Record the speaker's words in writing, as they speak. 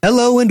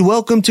Hello and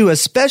welcome to a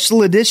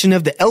special edition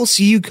of the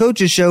LCU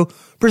Coaches Show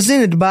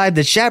presented by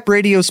the Chap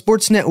Radio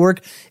Sports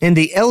Network and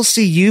the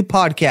LCU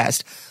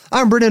Podcast.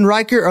 I'm Brendan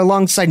Riker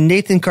alongside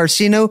Nathan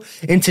Carcino,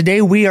 and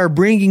today we are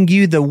bringing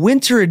you the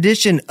winter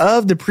edition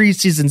of the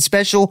preseason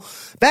special.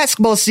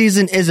 Basketball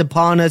season is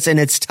upon us, and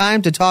it's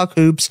time to talk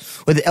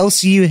hoops with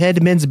LCU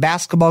head men's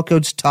basketball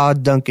coach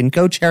Todd Duncan.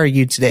 Coach, how are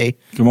you today?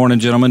 Good morning,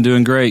 gentlemen.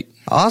 Doing great.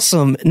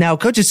 Awesome. Now,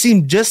 Coach, it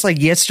seemed just like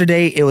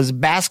yesterday it was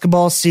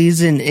basketball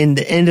season and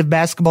the end of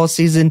basketball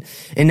season,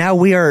 and now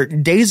we are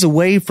days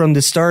away from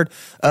the start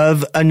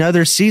of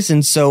another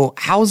season. So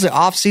how's the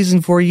off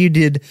season for you?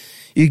 Did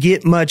you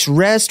get much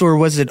rest, or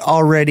was it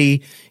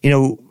already,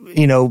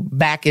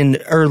 back in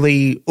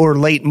early or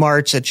late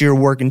March that you're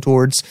working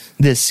towards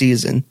this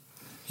season?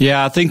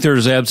 Yeah, I think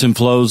there's ebbs and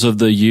flows of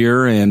the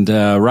year, and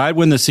right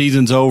when the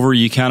season's over,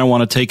 you kind of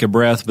want to take a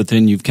breath, but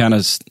then you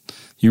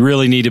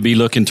really need to be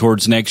looking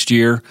towards next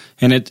year.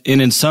 And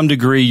in some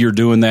degree, you're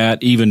doing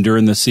that even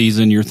during the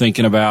season. You're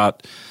thinking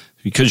about,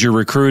 because you're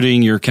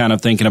recruiting, you're kind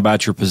of thinking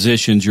about your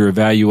positions. You're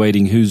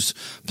evaluating who's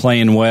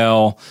playing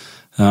well,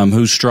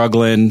 who's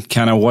struggling,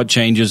 kind of what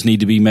changes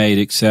need to be made,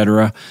 et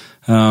cetera.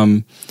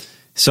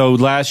 So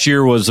last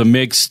year was a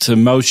mixed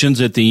emotions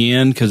at the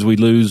end because we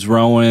lose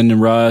Rowan and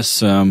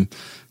Russ, a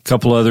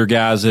couple other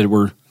guys that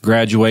were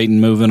graduating,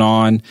 moving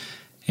on.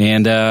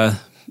 And,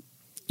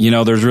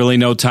 there's really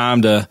no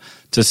time to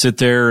sit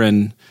there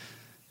and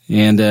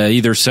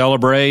either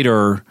celebrate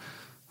or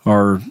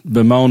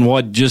bemoan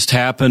what just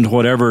happened,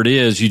 whatever it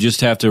is. You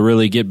just have to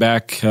really get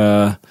back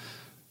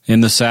in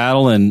the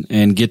saddle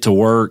and get to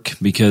work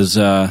because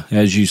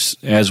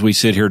as we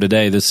sit here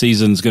today, the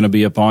season's going to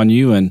be upon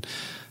you, and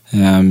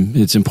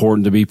it's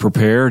important to be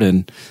prepared.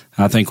 And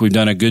I think we've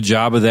done a good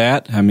job of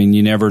that. I mean,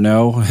 you never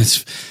know.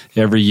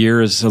 Every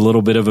year is a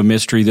little bit of a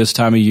mystery this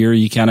time of year.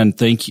 You kind of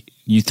think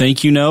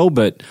you know,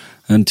 but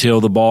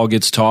until the ball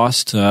gets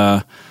tossed,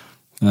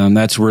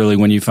 that's really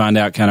when you find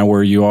out kind of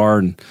where you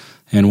are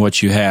and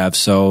what you have.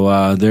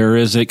 So there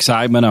is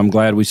excitement. I'm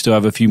glad we still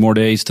have a few more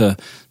days to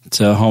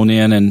hone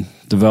in and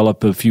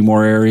develop a few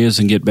more areas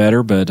and get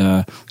better. But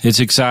it's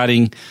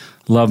exciting.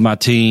 Love my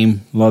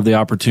team. Love the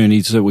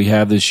opportunities that we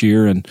have this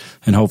year, and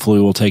hopefully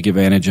we'll take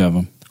advantage of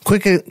them.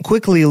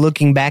 Quickly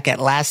looking back at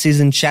last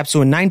season, Chaps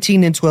went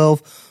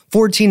 19-12,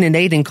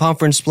 14-8 in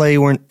conference play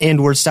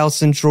and were South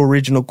Central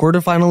Regional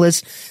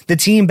quarterfinalists. The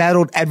team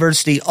battled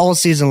adversity all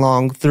season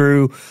long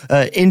through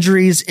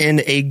injuries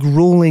and a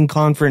grueling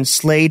conference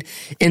slate,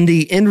 and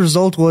the end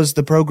result was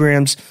the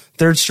program's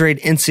third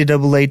straight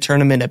NCAA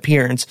tournament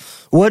appearance.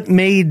 What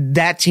made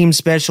that team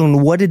special,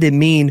 and what did it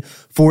mean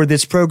for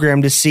this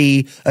program to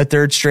see a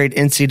third straight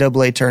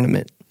NCAA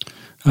tournament?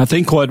 I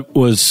think what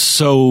was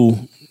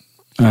so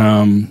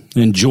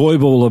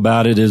enjoyable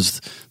about it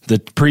is the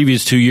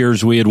previous 2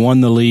 years we had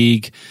won the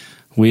league.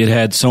 We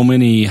had so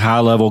many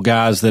high-level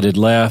guys that had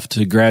left,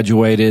 had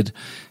graduated,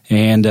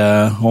 and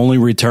only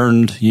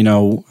returned,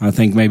 I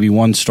think maybe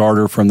one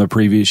starter from the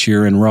previous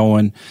year in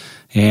Rowan.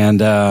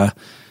 And,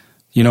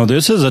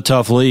 this is a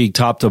tough league,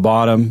 top to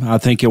bottom. I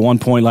think at one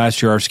point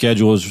last year our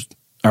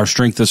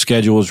strength of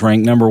schedule was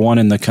ranked number 1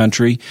 in the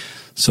country.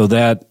 So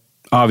that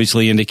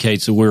obviously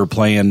indicates that we were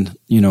playing,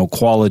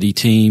 quality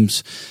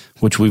teams,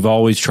 which we've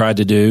always tried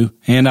to do.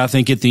 And I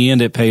think at the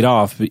end it paid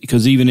off,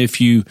 because even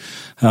if you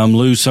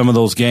lose some of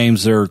those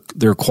games,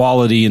 they're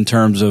quality in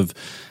terms of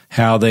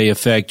how they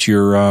affect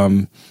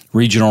your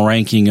regional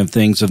ranking and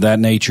things of that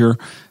nature.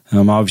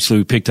 Obviously,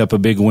 we picked up a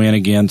big win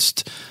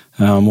against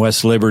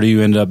West Liberty,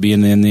 who ended up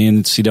being in the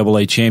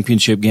NCAA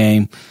championship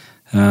game.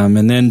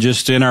 And then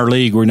just in our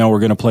league, we know we're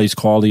going to place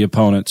quality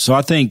opponents. So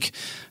I think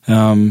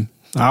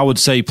I would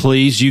say,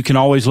 please, you can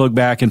always look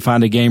back and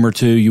find a game or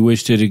two you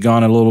wished it had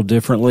gone a little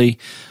differently.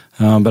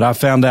 But I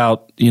found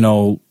out,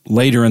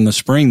 later in the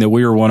spring that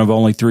we were one of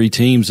only 3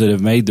 teams that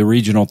have made the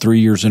regional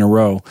 3 years in a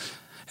row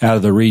out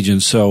of the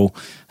region. So,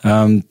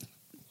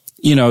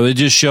 it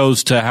just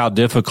shows to how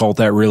difficult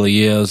that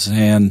really is.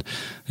 And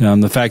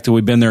the fact that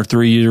we've been there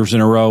 3 years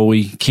in a row,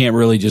 we can't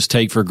really just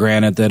take for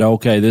granted that,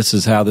 okay, this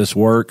is how this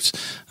works.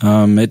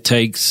 It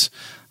takes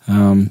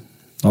a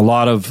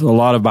lot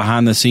of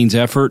behind the scenes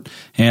effort.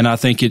 And I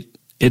think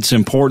it's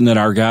important that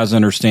our guys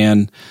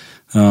understand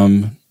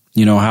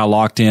how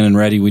locked in and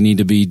ready we need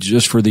to be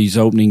just for these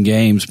opening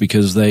games,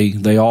 because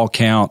they all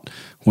count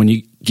when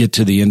you get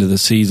to the end of the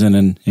season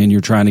and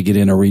you're trying to get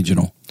in a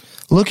regional.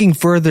 Looking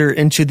further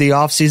into the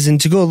offseason,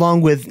 to go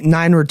along with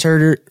 9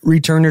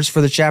 returners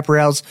for the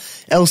Chaparrals,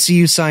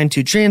 LCU signed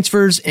 2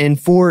 transfers and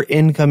 4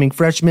 incoming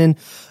freshmen.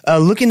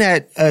 Looking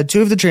at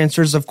 2 of the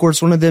transfers, of course,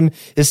 one of them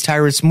is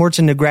Tyrus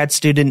Morton, a grad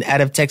student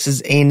out of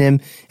Texas A&M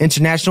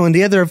International, and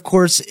the other, of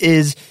course,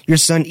 is your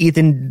son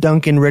Ethan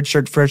Duncan,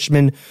 redshirt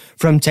freshman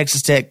from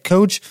Texas Tech.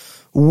 Coach,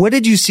 what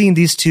did you see in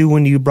these 2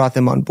 when you brought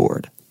them on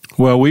board?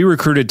 Well, we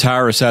recruited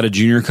Tyrus out of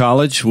junior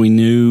college. We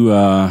knew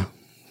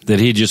that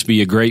he'd just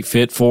be a great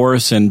fit for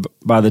us. And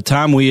by the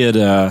time we had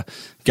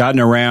gotten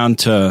around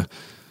to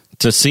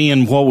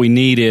seeing what we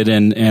needed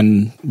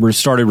and we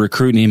started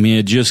recruiting him, he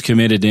had just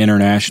committed to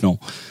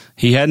international.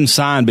 he hadn't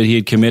signed, but he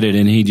had committed,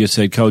 and he just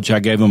said, Coach, I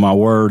gave him my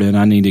word, and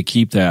I need to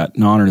keep that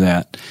and honor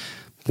that,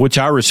 which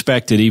I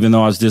respected, even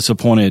though I was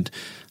disappointed.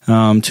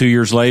 2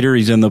 years later,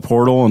 he's in the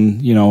portal,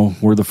 and,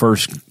 we're the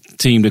first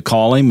team to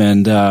call him,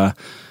 and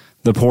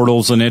the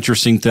portal's an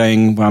interesting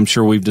thing. I'm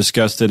sure we've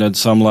discussed it at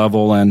some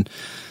level, and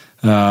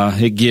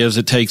it gives,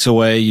 it takes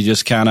away. You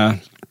just kind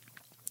of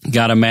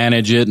got to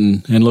manage it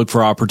and look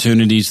for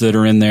opportunities that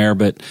are in there.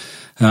 But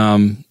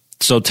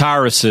so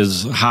Tyrus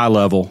is high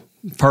level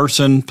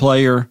person,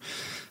 player.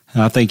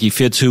 I think he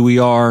fits who we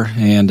are,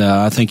 and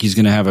I think he's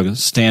going to have a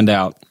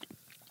standout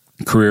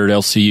career at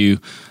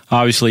LCU.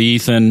 Obviously,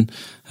 Ethan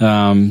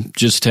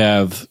just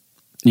have,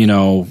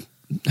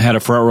 had a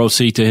front row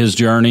seat to his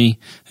journey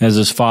as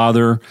his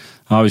father.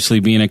 Obviously,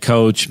 being a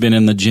coach, been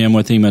in the gym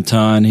with him a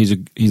ton. He's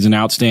an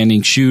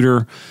outstanding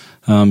shooter.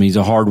 He's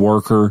a hard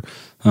worker.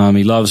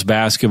 He loves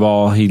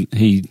basketball.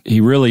 He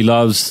really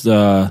loves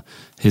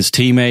his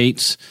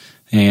teammates,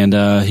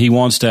 and he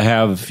wants to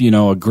have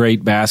a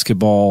great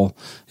basketball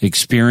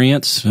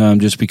experience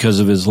just because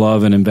of his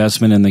love and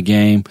investment in the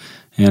game.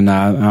 And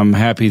I'm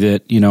happy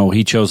that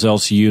he chose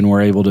LCU and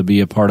we're able to be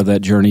a part of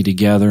that journey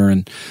together.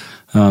 And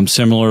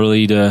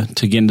similarly to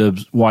getting to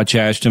watch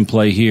Ashton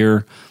play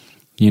here,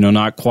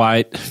 not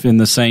quite in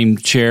the same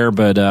chair,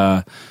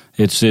 but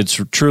it's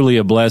truly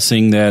a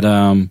blessing that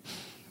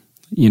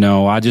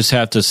I just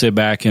have to sit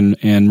back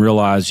and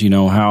realize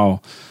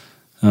how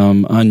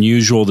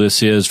unusual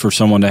this is for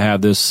someone to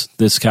have this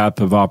type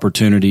of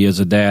opportunity as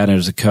a dad,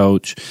 as a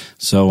coach.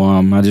 So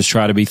I just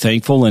try to be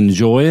thankful and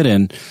enjoy it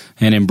and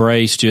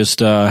embrace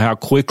just how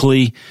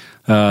quickly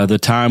the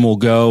time will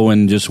go,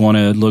 and just want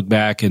to look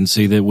back and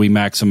see that we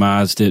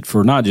maximized it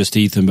for not just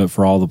Ethan, but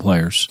for all the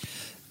players.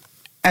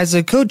 As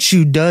a coach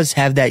who does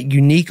have that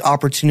unique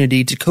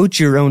opportunity to coach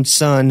your own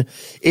son,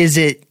 is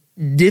it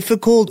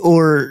difficult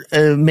or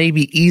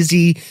maybe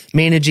easy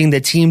managing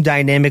the team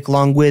dynamic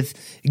along with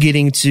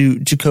getting to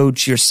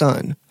coach your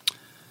son?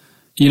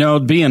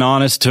 Being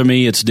honest, to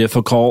me, it's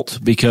difficult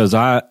because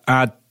I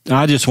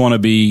just want to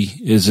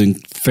be as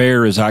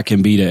fair as I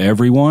can be to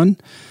everyone.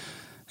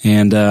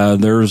 And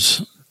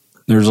there's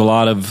a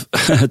lot of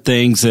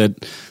things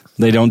that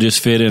they don't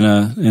just fit in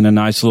a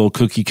nice little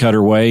cookie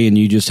cutter way, and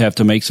you just have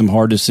to make some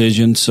hard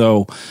decisions.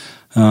 So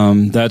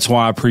that's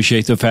why I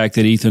appreciate the fact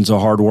that Ethan's a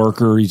hard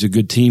worker. He's a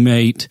good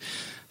teammate.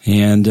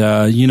 And,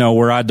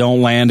 where I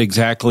don't land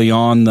exactly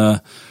on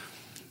the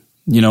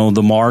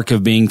mark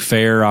of being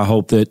fair, I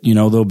hope that,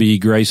 there'll be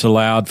grace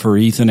allowed for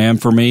Ethan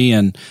and for me.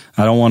 And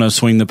I don't want to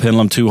swing the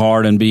pendulum too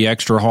hard and be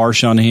extra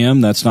harsh on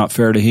him. That's not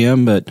fair to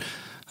him, but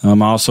I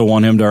also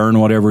want him to earn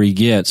whatever he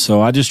gets.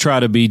 So I just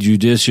try to be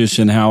judicious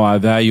in how I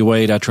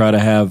evaluate. I try to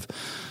have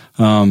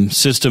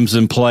systems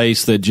in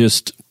place that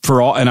just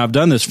for all, and I've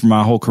done this for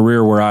my whole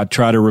career, where I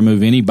try to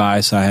remove any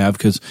bias I have,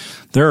 because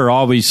there are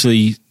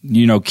obviously,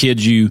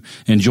 kids you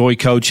enjoy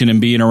coaching and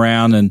being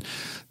around, and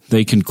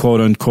they can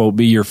quote unquote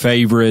be your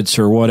favorites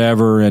or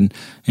whatever. And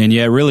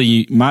yet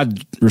really my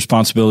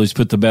responsibility is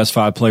put the best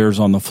 5 players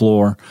on the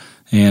floor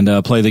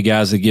and play the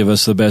guys that give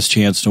us the best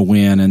chance to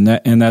win.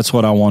 And that's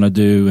what I want to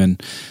do.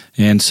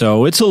 And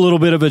so it's a little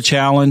bit of a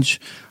challenge.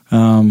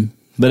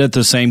 But at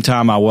the same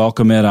time, I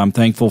welcome it. I'm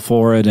thankful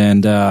for it.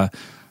 And,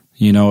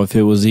 if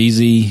it was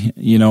easy,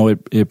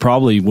 it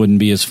probably wouldn't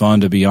be as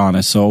fun, to be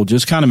honest. So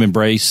just kind of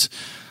embrace,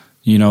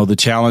 the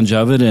challenge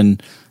of it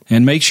and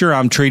make sure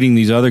I'm treating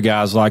these other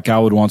guys like I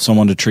would want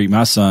someone to treat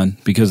my son,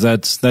 because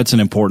that's an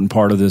important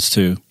part of this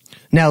too.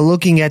 Now,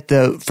 looking at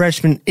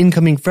the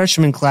incoming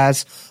freshman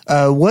class,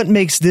 what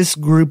makes this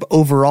group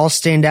overall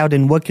stand out,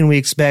 and what can we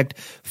expect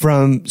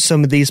from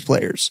some of these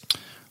players?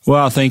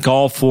 Well, I think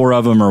all 4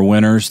 of them are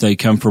winners. They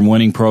come from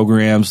winning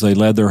programs. They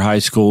led their high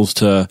schools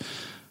to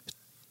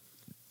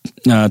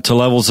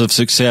levels of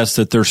success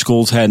that their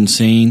schools hadn't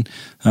seen.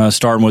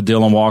 Starting with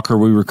Dylan Walker,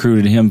 we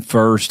recruited him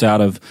first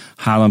out of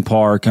Highland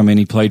Park.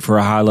 He played for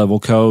a high-level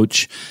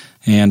coach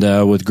and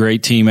with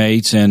great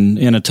teammates, and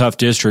in a tough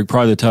district,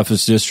 probably the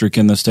toughest district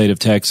in the state of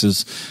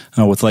Texas,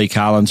 with Lake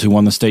Highlands, who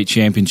won the state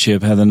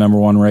championship, had the number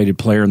 1 rated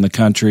player in the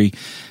country.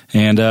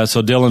 And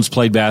so Dylan's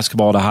played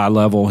basketball at a high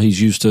level. He's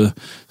used to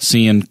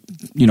seeing,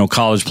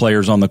 college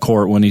players on the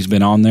court when he's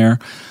been on there.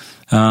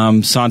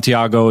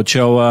 Santiago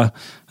Ochoa,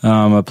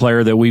 a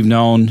player that we've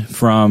known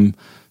from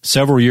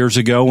several years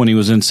ago when he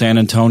was in San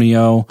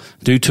Antonio.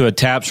 Due to a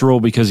TAPS rule,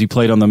 because he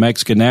played on the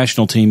Mexican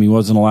national team, he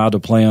wasn't allowed to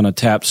play on a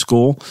TAPS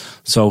school.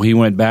 So he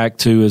went back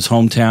to his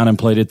hometown and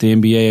played at the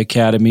NBA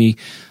Academy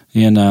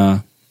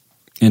in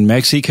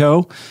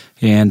Mexico.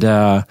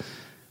 And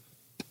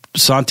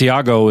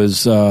Santiago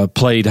has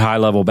played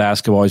high-level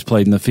basketball. He's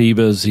played in the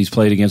FIBAs. He's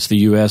played against the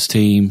U.S.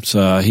 teams.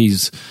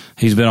 He's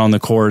been on the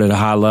court at a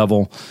high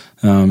level.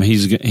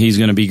 He's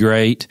going to be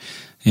great.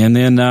 And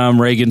then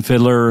Reagan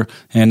Fiddler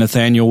and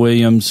Nathaniel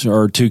Williams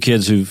are 2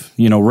 kids who've,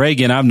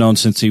 Reagan I've known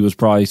since he was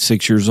probably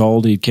 6 years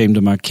old. He came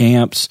to my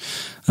camps,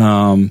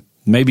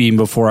 maybe even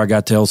before I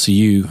got to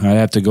LCU. I'd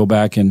have to go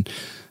back and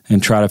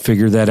try to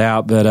figure that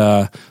out.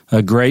 But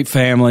a great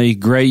family,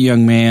 great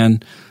young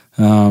man.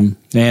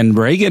 And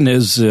Reagan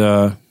is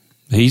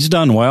he's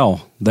done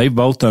well. they've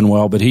both done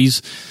well, but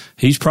he's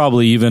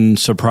probably even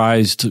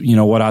surprised,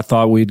 what I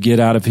thought we'd get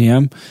out of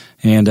him.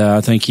 And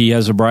I think he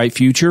has a bright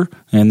future.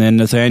 And then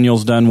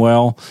Nathaniel's done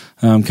well,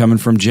 coming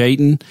from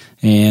Jayton,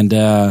 and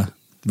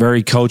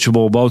very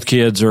coachable. Both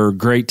kids are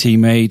great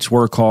teammates,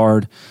 work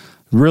hard.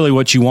 Really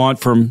what you want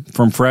from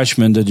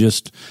freshmen to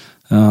just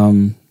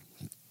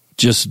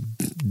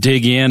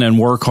dig in and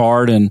work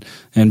hard and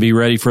be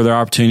ready for their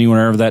opportunity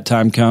whenever that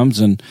time comes.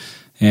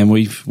 And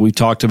we've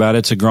talked about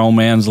it's a grown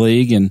man's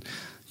league, and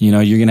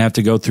you're going to have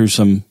to go through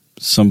some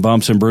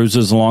bumps and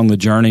bruises along the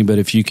journey, but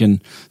if you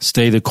can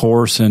stay the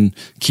course and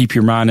keep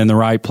your mind in the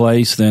right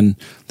place, then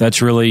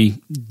that's really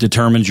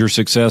determines your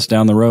success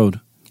down the road.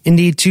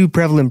 Indeed, two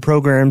prevalent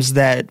programs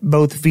that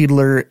both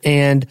Fiedler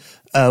and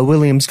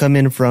Williams come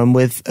in from,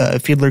 with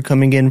Fiedler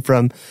coming in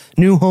from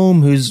New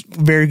Home, who's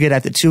very good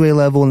at the 2A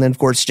level, and then, of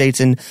course,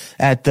 Jayton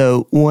at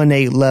the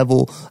 1A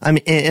level. I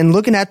mean, and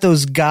looking at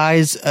those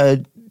guys,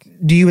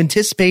 do you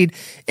anticipate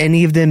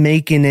any of them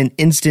making an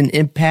instant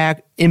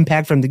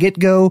impact from the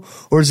get-go,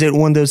 or is it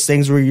one of those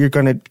things where you're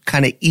going to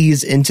kind of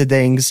ease into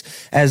things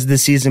as the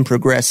season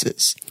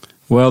progresses?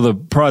 Well,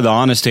 probably the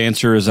honest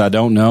answer is I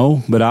don't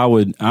know, but I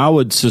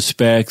would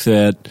suspect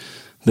that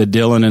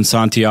Dylan and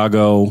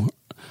Santiago,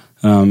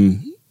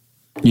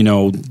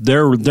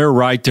 they're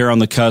right there on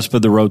the cusp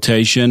of the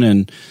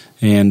rotation,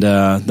 and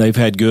they've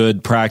had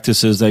good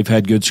practices. They've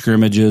had good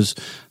scrimmages.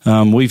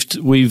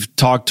 We've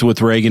talked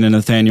with Reagan and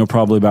Nathaniel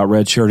probably about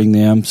redshirting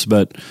them,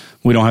 but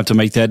we don't have to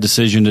make that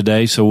decision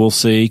today, so we'll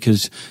see,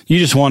 because you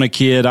just want a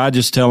kid. I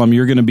just tell them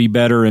you're going to be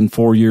better in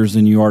 4 years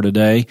than you are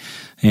today,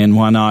 and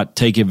why not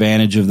take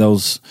advantage of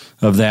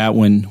that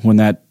when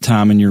that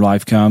time in your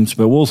life comes.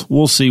 But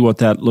we'll see what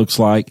that looks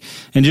like,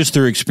 and just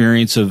through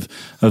experience of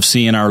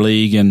seeing our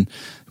league, and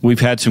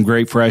we've had some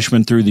great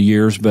freshmen through the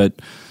years, but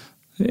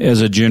as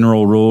a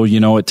general rule,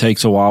 it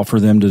takes a while for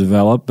them to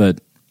develop,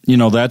 but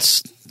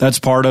that's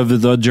part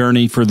of the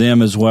journey for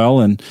them as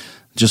well. And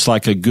just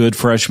like a good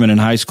freshman in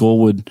high school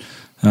would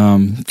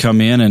come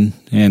in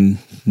and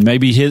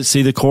maybe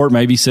see the court,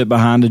 maybe sit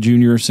behind a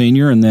junior or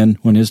senior, and then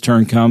when his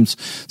turn comes,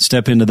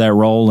 step into that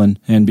role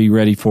and be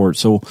ready for it.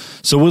 So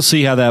we'll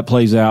see how that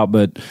plays out,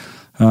 but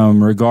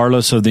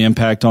regardless of the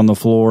impact on the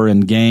floor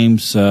and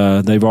games,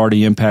 they've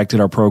already impacted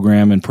our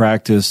program in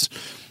practice.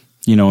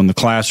 In the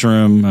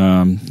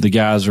classroom, the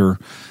guys are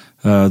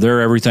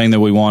they're everything that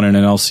we want in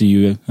an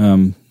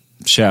LCU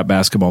Chap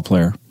basketball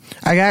player.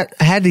 I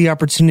had the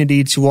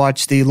opportunity to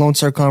watch the Lone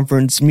Star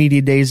Conference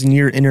Media Days and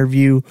your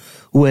interview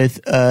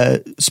with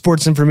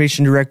Sports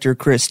Information Director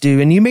Chris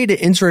Dew, and you made an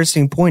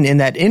interesting point in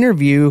that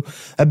interview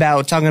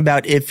about talking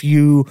about if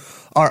you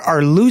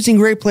are losing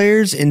great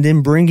players and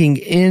then bringing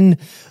in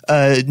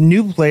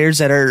new players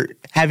that are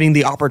having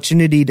the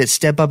opportunity to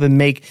step up and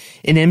make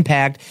an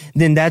impact,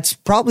 then that's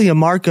probably a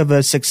mark of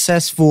a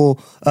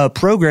successful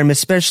program,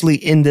 especially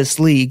in this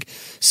league.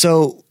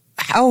 So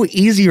how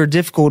easy or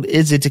difficult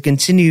is it to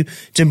continue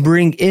to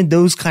bring in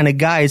those kind of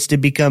guys to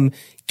become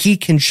key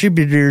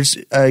contributors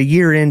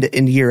year in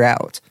and year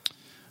out?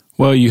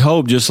 Well, you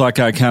hope, just like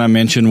I kind of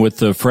mentioned with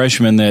the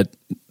freshmen, that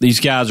these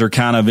guys are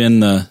kind of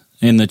in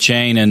the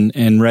chain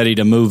and ready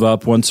to move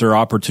up once their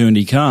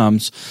opportunity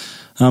comes.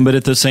 But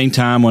at the same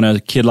time, when a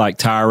kid like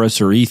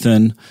Tyrus or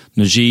Ethan,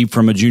 Najib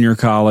from a junior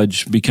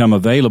college become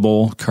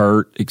available,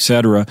 Kurt,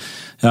 etc.,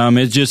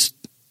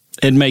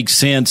 it makes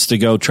sense to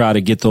go try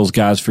to get those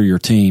guys for your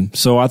team.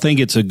 So I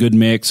think it's a good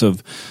mix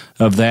of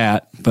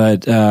that.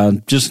 But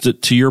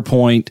just to your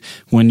point,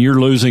 when you're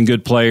losing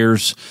good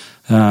players,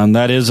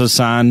 that is a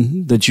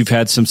sign that you've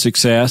had some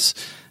success.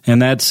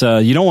 And that's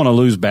you don't want to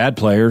lose bad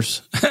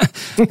players.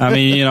 I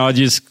mean,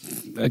 just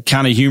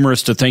kind of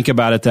humorous to think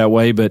about it that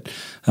way, but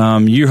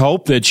you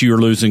hope that you're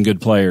losing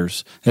good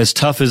players. As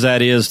tough as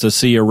that is to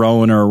see a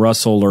Rowan or a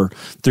Russell, or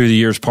through the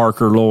years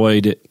Parker,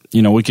 Lloyd,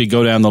 we could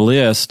go down the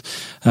list.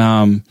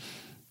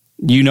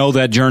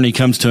 That journey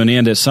comes to an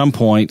end at some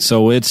point,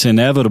 so it's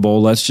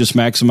inevitable. Let's just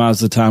maximize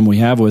the time we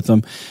have with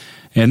them.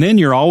 And then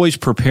you're always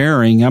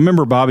preparing. I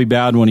remember Bobby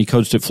Bowden, when he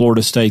coached at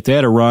Florida State, they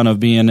had a run of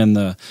being in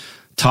the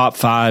top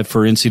 5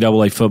 for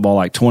NCAA football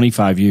like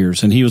 25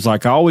 years. And he was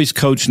like, I always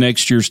coach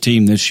next year's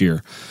team this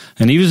year.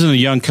 And he was a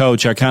young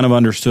coach. I kind of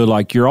understood,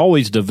 like, you're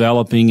always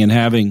developing and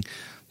having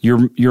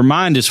your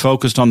mind is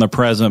focused on the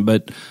present,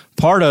 but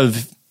part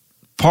of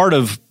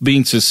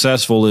being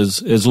successful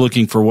is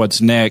looking for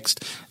what's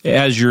next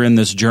as you're in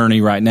this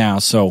journey right now.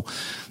 So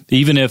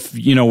even if,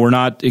 we're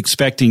not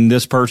expecting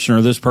this person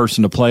or this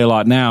person to play a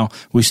lot now,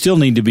 we still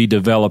need to be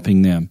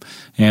developing them.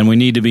 And we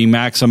need to be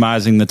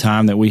maximizing the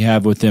time that we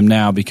have with them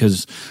now,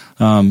 because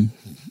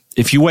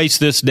if you waste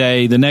this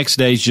day, the next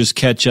day is just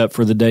catch up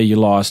for the day you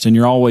lost, and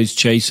you're always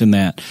chasing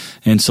that.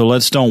 And so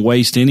don't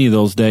waste any of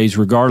those days,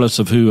 regardless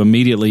of who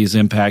immediately is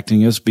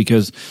impacting us,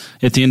 because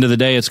at the end of the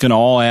day, it's going to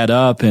all add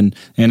up, and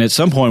at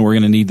some point we're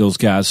going to need those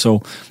guys.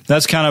 So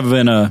that's kind of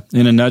in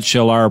a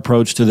nutshell our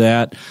approach to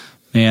that.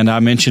 And I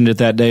mentioned it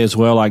that day as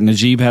well, like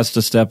Najib has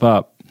to step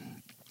up.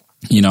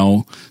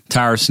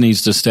 Tyrus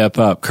needs to step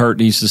up. Kurt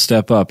needs to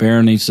step up.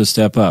 Aaron needs to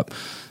step up.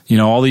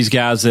 all these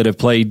guys that have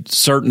played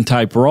certain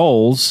type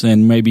roles,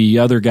 and maybe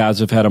other guys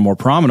have had a more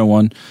prominent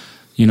one,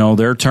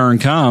 their turn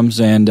comes,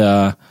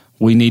 and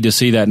we need to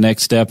see that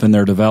next step in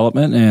their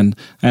development,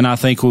 and I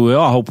think we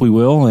will. I hope we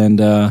will, and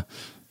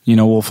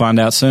we'll find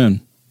out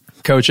soon.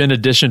 Coach, in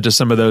addition to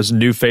some of those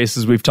new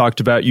faces we've talked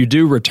about, you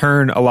do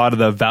return a lot of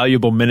the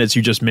valuable minutes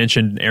you just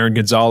mentioned, Aaron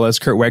Gonzalez,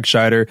 Kurt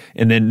Wegscheider,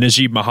 and then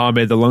Najib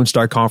Muhammad, the Lone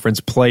Star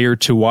Conference player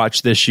to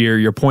watch this year,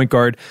 your point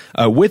guard.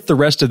 With the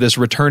rest of this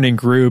returning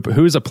group,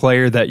 who's a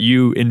player that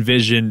you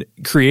envision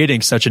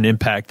creating such an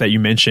impact that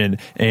you mentioned?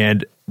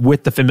 And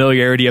with the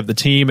familiarity of the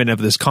team and of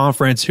this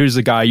conference, who's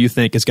the guy you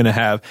think is going to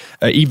have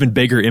an even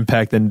bigger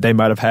impact than they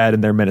might have had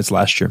in their minutes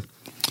last year?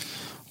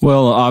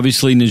 Well,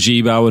 obviously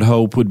Najib, I would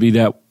hope, would be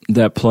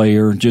that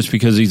player, just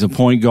because he's a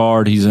point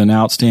guard. He's an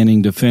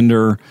outstanding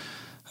defender.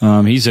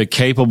 He's a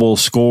capable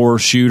scorer,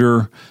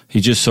 shooter.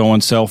 He's just so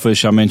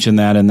unselfish. I mentioned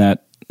that in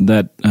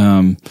that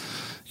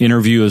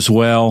interview as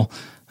well.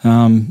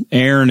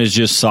 Aaron is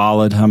just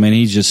solid. I mean,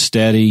 he's just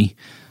steady.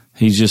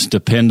 He's just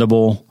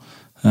dependable.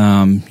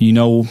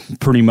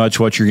 Pretty much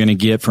what you're going to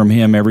get from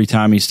him every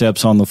time he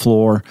steps on the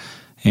floor.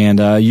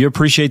 And you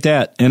appreciate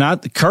that.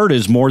 And Kurt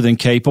is more than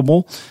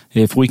capable.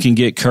 If we can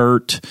get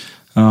Kurt,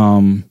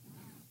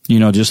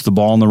 just the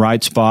ball in the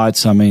right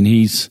spots. I mean,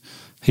 he's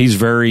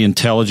very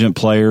intelligent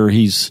player.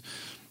 He's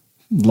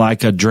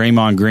like a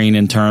Draymond Green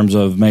in terms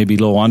of maybe a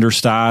little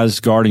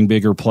undersized, guarding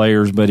bigger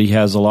players, but he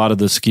has a lot of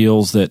the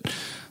skills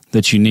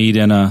that you need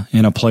in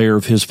a player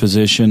of his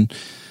position.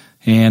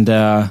 And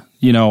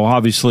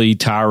obviously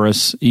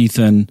Tyrus,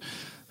 Ethan.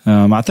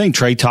 I think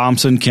Trey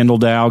Thompson, Kendall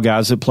Dow,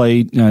 guys that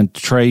played,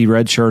 Trey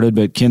redshirted,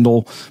 but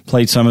Kendall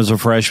played some as a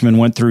freshman,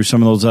 went through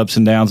some of those ups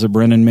and downs that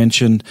Brennan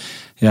mentioned.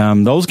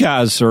 Those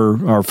guys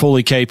are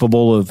fully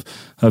capable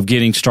of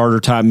getting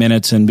starter type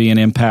minutes and being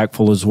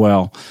impactful as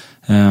well.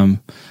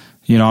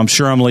 I'm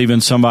sure I'm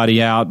leaving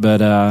somebody out,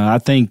 but I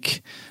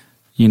think,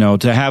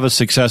 to have a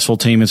successful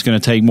team, it's going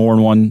to take more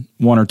than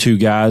one or two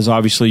guys.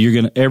 Obviously,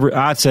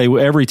 I'd say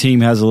every team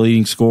has a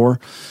leading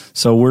scorer.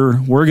 So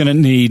we're going to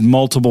need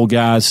multiple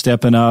guys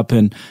stepping up.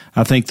 And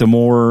I think the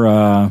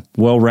more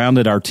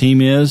well-rounded our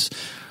team is,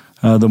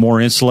 the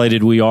more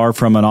insulated we are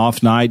from an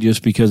off night,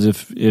 just because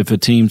if a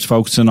team's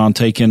focusing on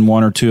taking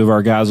one or two of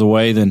our guys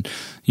away, then,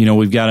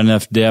 we've got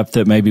enough depth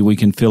that maybe we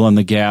can fill in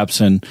the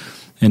gaps and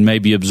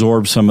maybe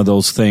absorb some of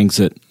those things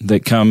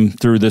that come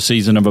through the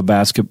season of a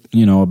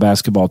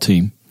basketball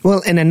team.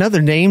 Well, and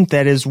another name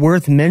that is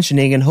worth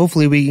mentioning, and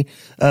hopefully we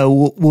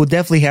will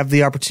definitely have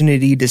the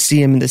opportunity to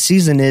see him in the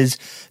season, is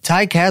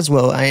Ty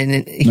Caswell.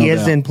 And he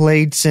hasn't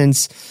played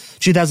since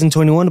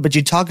 2021, but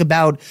you talk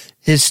about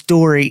his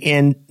story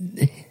and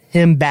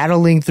him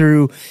battling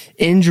through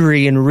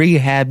injury and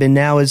rehab, and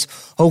now is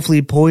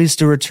hopefully poised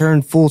to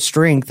return full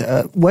strength.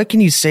 What can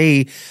you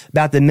say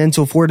about the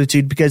mental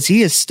fortitude? Because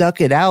he has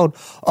stuck it out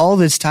all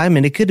this time,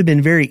 and it could have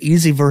been very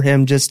easy for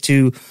him just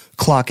to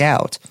clock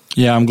out.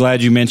 Yeah, I'm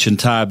glad you mentioned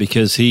Ty,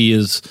 because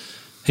he's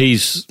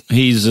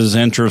as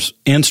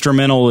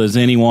instrumental as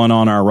anyone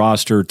on our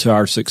roster to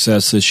our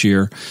success this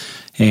year.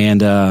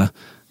 And,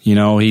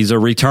 he's a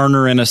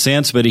returner in a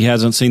sense, but he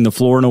hasn't seen the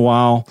floor in a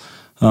while.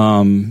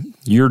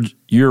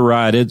 You're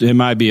right. It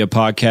might be a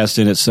podcast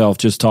in itself,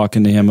 just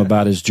talking to him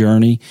about his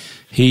journey.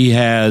 He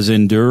has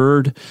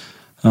endured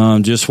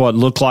just what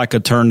looked like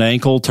a turned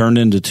ankle, turned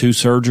into 2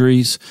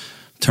 surgeries,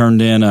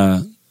 turned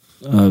in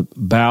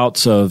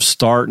bouts of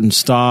start and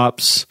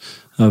stops,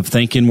 of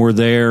thinking we're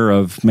there,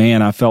 of,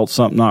 man, I felt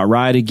something not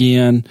right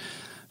again.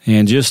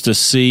 And just to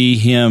see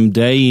him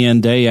day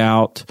in, day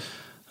out,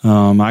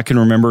 I can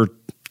remember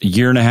a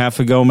year and a half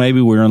ago,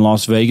 maybe, we were in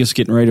Las Vegas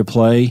getting ready to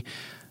play.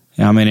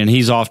 And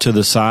he's off to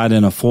the side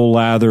in a full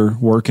lather,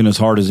 working as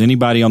hard as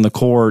anybody on the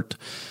court,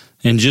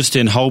 and just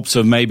in hopes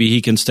of maybe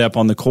he can step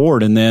on the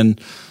court, and then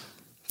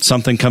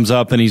something comes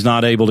up and he's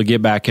not able to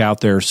get back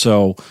out there.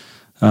 So,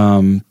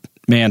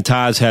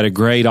 Ty's had a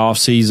great off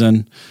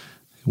season.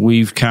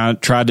 We've kind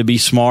of tried to be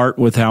smart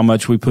with how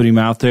much we put him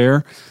out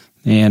there.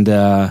 And,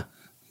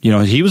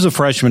 he was a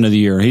freshman of the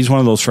year. He's one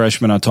of those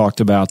freshmen I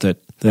talked about that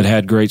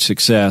had great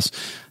success.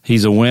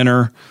 He's a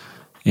winner,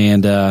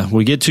 and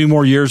we get 2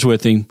 more years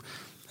with him.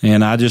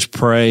 And I just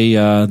pray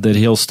that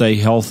he'll stay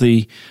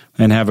healthy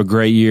and have a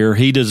great year.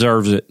 He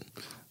deserves it.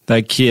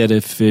 That kid,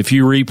 if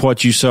you reap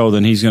what you sow,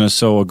 then he's going to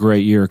sow a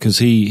great year, because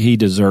he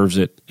deserves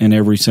it in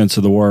every sense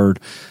of the word.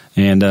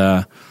 And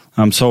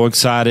I'm so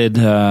excited.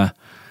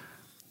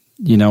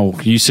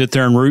 You sit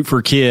there and root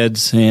for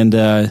kids,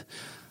 and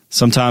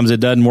sometimes it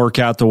doesn't work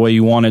out the way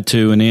you want it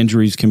to, and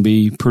injuries can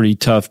be a pretty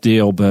tough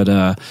deal. But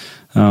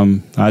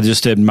I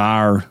just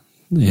admire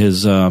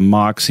his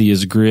moxie,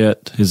 his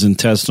grit, his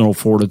intestinal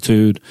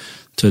fortitude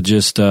to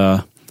just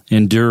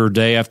endure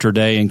day after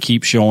day and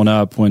keep showing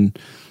up when,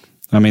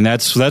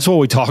 that's what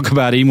we talk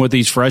about even with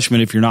these freshmen.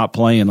 If you're not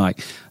playing,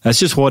 that's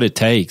just what it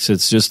takes.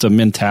 It's just a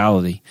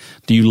mentality.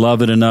 Do you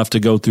love it enough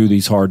to go through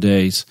these hard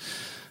days?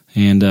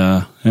 And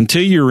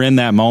until you're in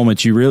that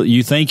moment,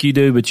 you think you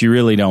do, but you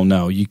really don't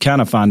know. You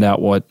kind of find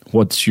out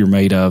what you're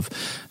made of.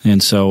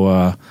 And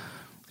so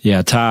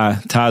Yeah,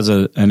 Ty's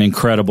an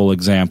incredible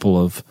example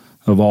of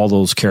all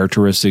those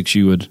characteristics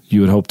you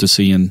would hope to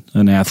see in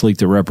an athlete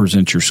that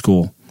represents your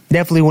school.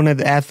 Definitely one of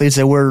the athletes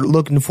that we're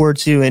looking forward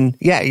to. And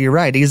yeah, you're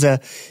right. He's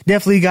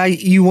definitely a guy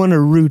you want to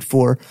root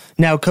for.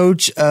 Now,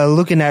 Coach,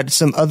 looking at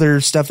some other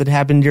stuff that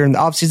happened during the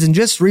offseason,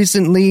 just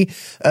recently,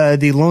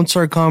 the Lone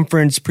Star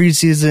Conference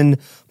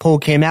preseason poll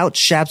came out.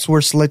 Chaps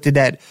were selected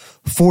at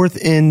 4th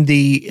in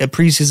the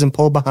preseason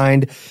poll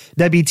behind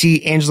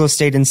WT, Angelo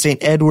State, and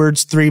St.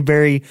 Edwards, 3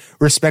 very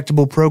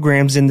respectable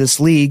programs in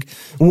this league.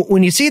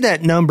 When you see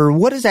that number,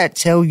 what does that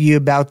tell you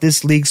about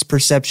this league's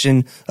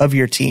perception of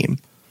your team?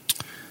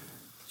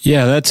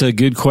 Yeah, that's a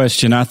good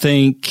question. I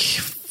think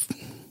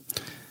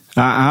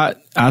I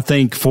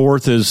think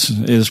 4th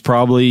is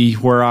probably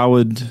where I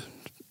would,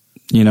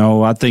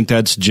 I think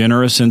that's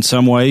generous in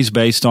some ways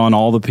based on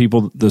all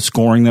the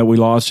scoring that we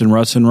lost in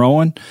Russ and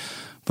Rowan,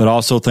 but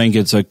also think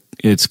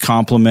it's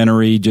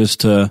complimentary just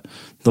to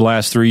the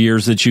last 3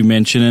 years that you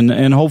mentioned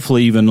and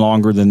hopefully even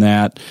longer than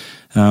that,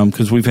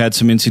 because we've had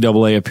some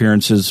NCAA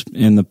appearances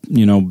in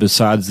the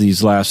besides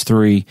these last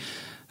 3.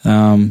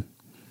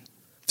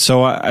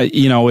 So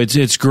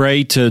it's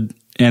great to,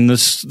 and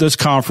this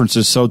conference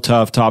is so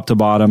tough, top to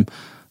bottom.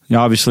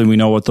 Obviously, we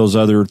know what those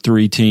other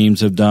 3 teams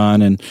have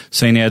done, and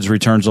St. Ed's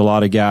returns a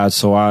lot of guys,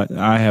 so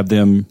I have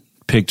them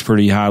picked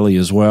pretty highly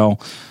as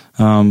well.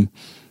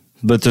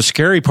 But the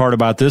scary part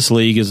about this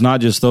league is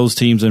not just those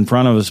teams in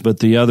front of us, but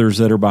the others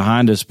that are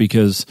behind us,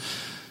 because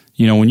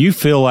when you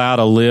fill out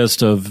a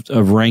list of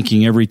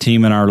ranking every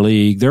team in our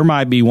league, there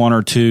might be 1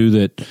 or 2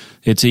 that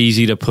it's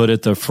easy to put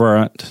at the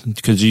front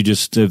because you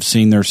just have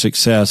seen their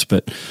success.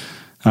 But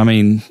I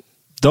mean,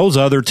 those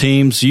other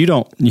teams,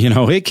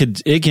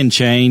 it can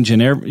change,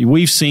 and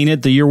we've seen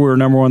it. The year we were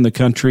number 1 in the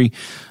country,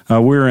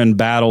 we were in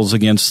battles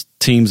against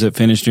teams that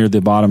finished near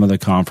the bottom of the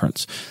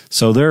conference.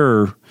 So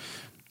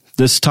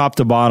this top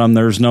to bottom,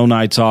 there's no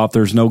nights off,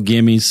 there's no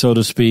gimmies, so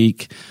to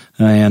speak,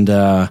 and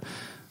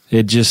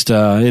it just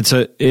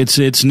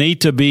it's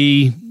neat to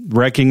be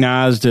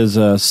recognized as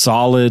a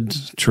solid,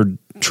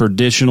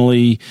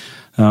 traditionally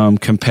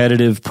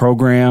competitive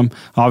program.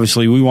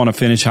 Obviously, we want to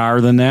finish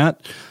higher than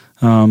that,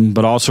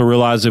 but also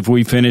realize if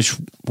we finish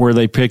where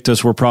they picked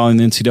us, we're probably in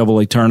the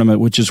NCAA tournament,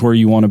 which is where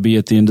you want to be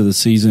at the end of the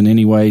season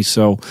anyway.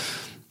 So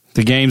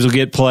the games will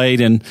get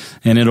played, and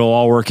it'll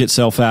all work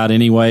itself out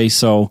anyway.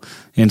 So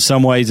in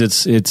some ways,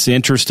 it's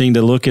interesting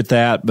to look at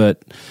that,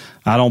 but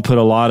I don't put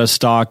a lot of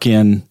stock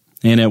in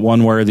it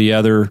one way or the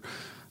other,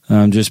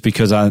 just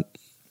because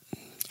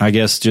I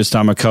guess just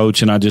I'm a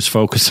coach and I just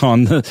focus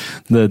on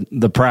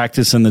the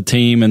practice and the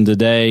team and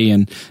today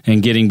and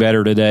getting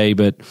better today.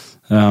 But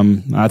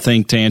I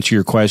think to answer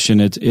your question,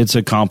 it's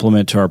a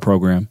compliment to our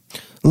program.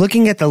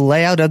 Looking at the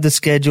layout of the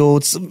schedule,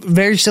 it's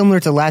very similar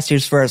to last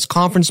year's as far as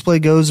conference play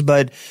goes,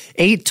 but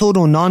 8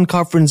 total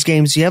non-conference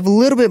games. You have a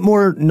little bit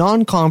more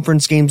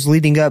non-conference games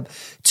leading up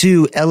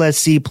to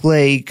LSC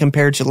play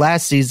compared to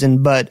last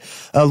season, but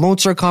Lone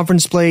Star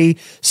Conference play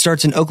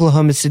starts in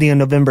Oklahoma City on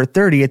November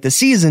 30th. The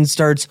season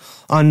starts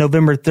on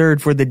November 3rd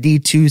for the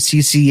D2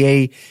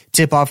 CCA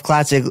Tip-Off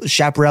Classic.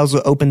 Chaparrals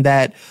will open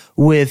that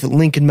with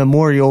Lincoln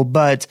Memorial,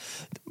 but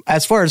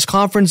as far as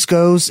conference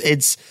goes,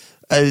 it's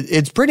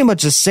pretty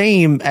much the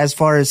same as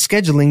far as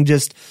scheduling,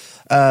 just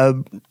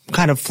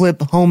kind of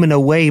flip home and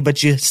away,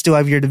 but you still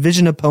have your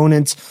division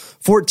opponents,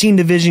 14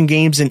 division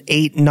games and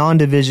 8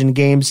 non-division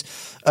games.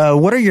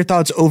 What are your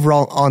thoughts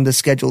overall on the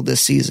schedule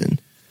this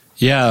season?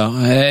 Yeah,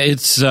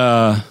 it's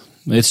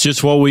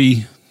just what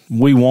we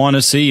want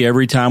to see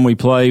every time we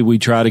play. We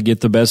try to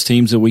get the best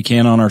teams that we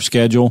can on our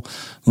schedule.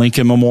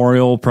 Lincoln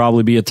Memorial will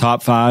probably be a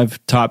top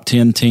 5, top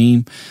 10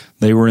 team.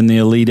 They were in the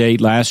Elite 8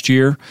 last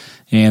year.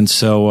 And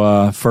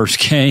so, first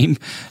game,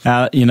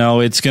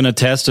 it's going to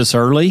test us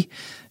early,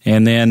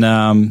 and then,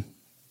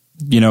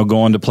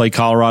 going to play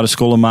Colorado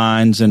School of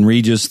Mines and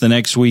Regis the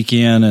next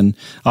weekend. And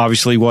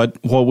obviously what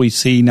we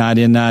see night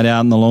in, night out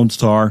in the Lone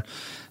Star,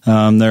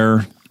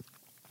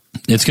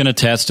 it's going to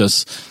test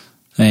us.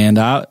 And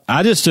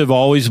I just have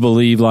always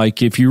believed,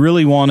 like, if you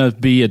really want to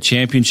be a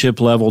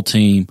championship level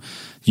team,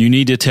 you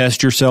need to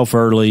test yourself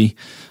early,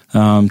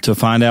 to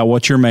find out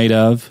what you're made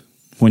of.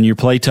 When you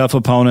play tough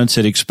opponents,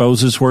 it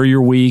exposes where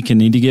you're weak and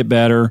need to get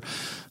better.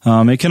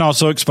 It can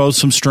also expose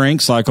some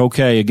strengths, like,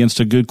 okay, against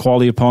a good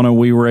quality opponent,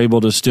 we were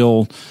able to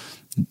still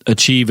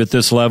achieve at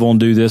this level and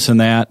do this and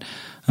that.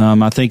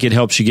 I think it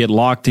helps you get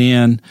locked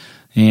in,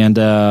 and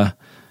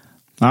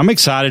I'm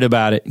excited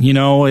about it.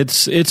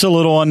 It's a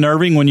little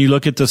unnerving when you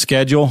look at the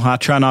schedule. I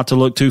try not to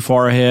look too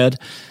far ahead,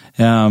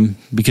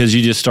 because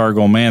you just start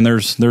going, man,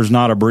 there's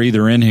not a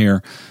breather in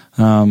here.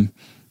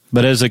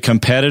 But as a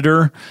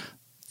competitor,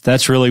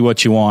 that's really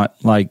what you want.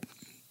 Like,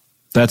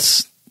 I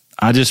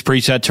just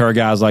preach that to our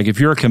guys. Like, if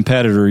you're a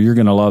competitor, you're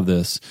going to love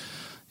this.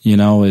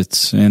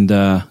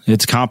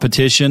 It's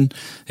competition.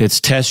 It's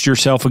test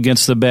yourself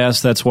against the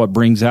best. That's what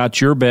brings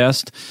out your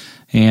best.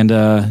 And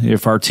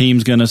if our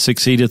team's going to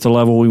succeed at the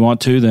level we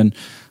want to, then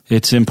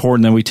it's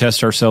important that we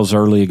test ourselves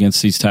early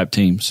against these type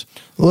teams.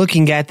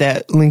 Looking at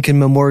that Lincoln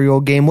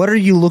Memorial game, what are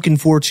you looking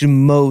forward to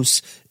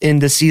most in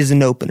the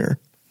season opener?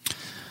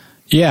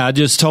 Yeah, I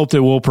just hope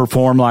that we'll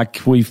perform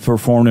like we've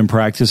performed in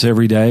practice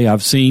every day.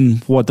 I've seen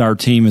what our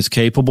team is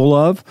capable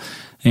of,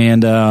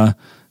 and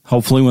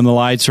hopefully when the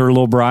lights are a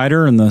little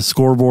brighter and the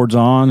scoreboard's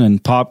on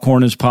and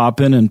popcorn is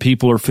popping and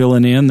people are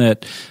filling in,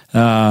 that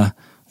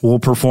we'll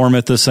perform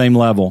at the same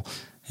level.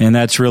 And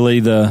that's really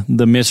the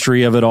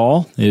mystery of it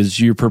all, is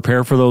you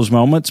prepare for those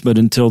moments, but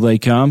until they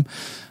come,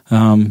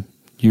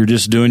 you're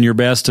just doing your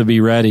best to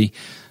be ready.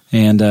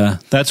 And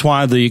that's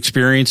why the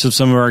experience of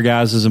some of our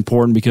guys is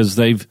important, because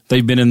they've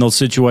been in those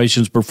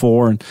situations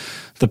before, and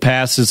the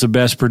past is the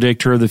best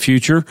predictor of the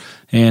future.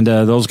 And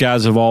those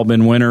guys have all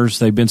been winners.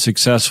 They've been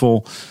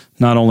successful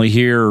not only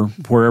here or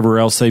wherever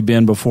else they've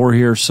been before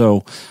here.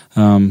 So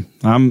I'm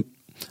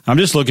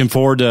just looking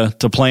forward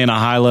to playing a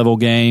high level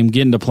game,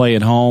 getting to play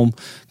at home,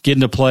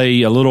 getting to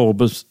play a little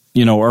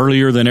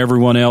earlier than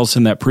everyone else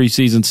in that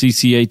preseason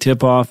CCA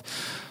tip off.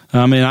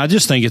 And I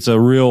just think it's a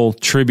real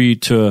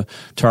tribute to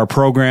our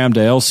program, to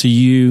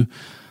LCU,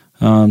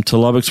 to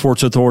Lubbock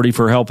Sports Authority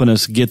for helping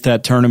us get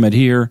that tournament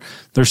here.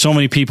 There's so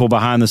many people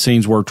behind the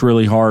scenes worked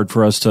really hard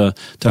for us to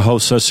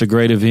host such a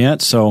great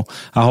event. So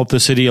I hope the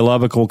city of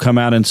Lubbock will come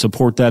out and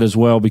support that as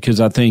well, because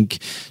I think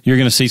you're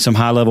going to see some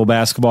high level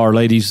basketball. Our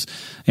ladies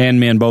and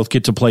men both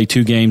get to play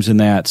 2 games in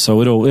that.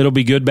 So it'll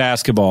be good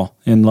basketball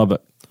in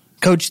Lubbock.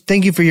 Coach,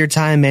 thank you for your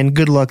time and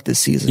good luck this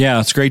season. Yeah,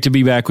 it's great to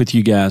be back with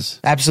you guys.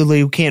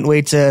 Absolutely. We can't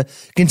wait to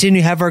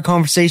continue to have our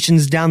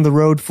conversations down the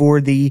road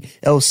for the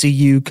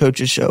LCU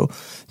Coaches Show.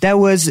 That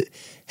was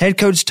head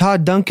coach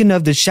Todd Duncan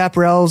of the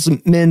Chaparral's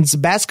men's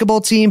basketball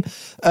team.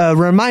 A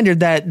reminder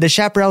that the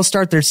Chaparrals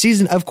start their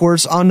season, of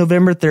course, on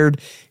November 3rd,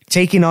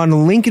 taking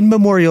on Lincoln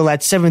Memorial at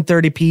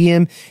 7:30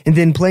 p.m. and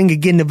then playing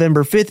again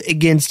November 5th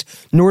against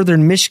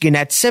Northern Michigan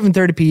at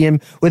 7:30 p.m.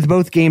 with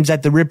both games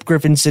at the Rip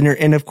Griffin Center.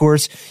 And of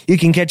course, you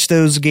can catch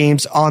those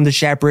games on the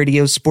Chap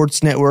Radio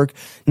Sports Network,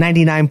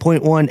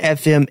 99.1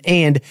 FM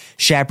and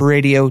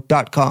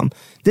chapradio.com.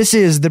 This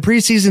is the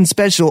preseason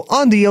special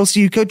on the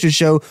LCU Coaches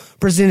Show,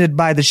 presented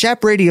by the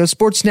Chap Radio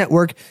Sports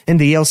Network and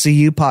the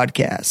LCU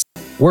Podcast.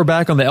 We're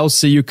back on the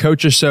LCU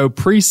Coaches Show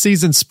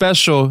preseason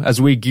special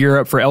as we gear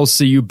up for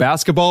LCU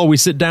basketball. We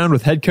sit down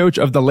with head coach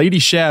of the Lady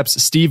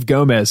Chaps, Steve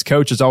Gomez.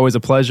 Coach, it's always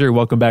a pleasure.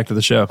 Welcome back to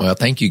the show. Well,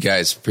 thank you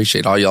guys.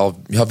 Appreciate all y'all.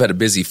 Y'all have had a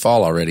busy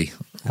fall already.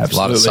 Absolutely. A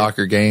lot of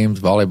soccer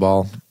games,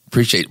 volleyball.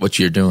 Appreciate what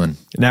you're doing.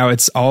 Now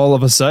it's all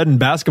of a sudden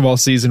basketball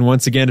season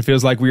once again. It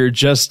feels like we were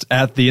just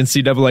at the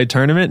NCAA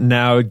tournament.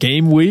 Now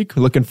game week.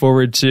 Looking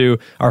forward to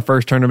our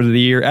first tournament of the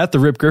year at the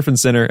Rip Griffin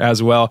Center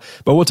as well.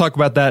 But we'll talk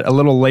about that a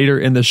little later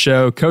in the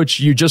show. Coach,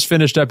 you just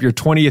finished up your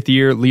 20th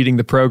year leading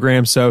the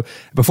program. So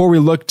before we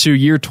look to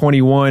year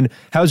 21,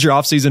 how's your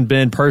offseason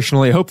been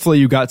personally? Hopefully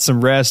you got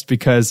some rest,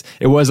 because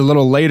it was a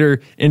little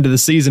later into the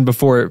season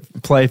before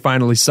play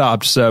finally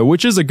stopped. So,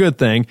 which is a good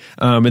thing.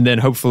 And then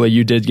hopefully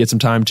you did get some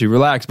time to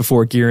relax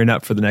before gearing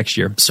up for the next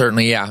year.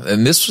 Certainly, yeah.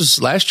 And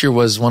last year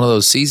was one of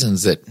those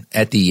seasons that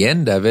at the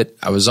end of it,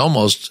 I was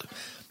almost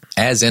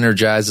as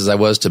energized as I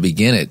was to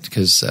begin it,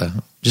 because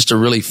just a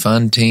really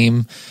fun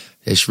team.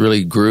 It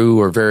really grew.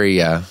 We're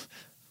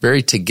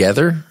very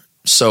together.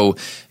 So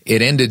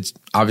it ended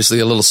obviously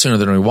a little sooner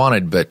than we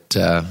wanted, but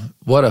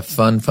what a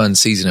fun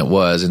season it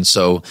was. And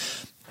so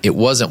it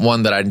wasn't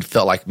one that I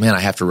felt like, man, I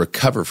have to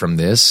recover from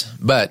this.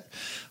 But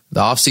the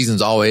off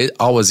season's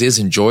always is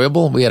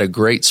enjoyable. We had a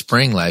great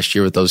spring last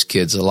year with those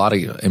kids, a lot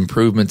of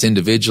improvements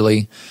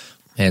individually.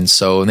 And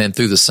then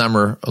through the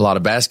summer, a lot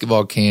of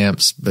basketball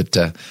camps, but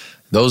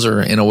those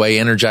are in a way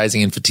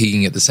energizing and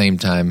fatiguing at the same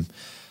time.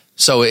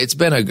 So it's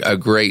been a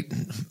great,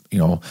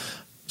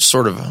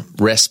 sort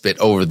of respite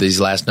over these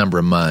last number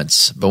of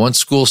months. But once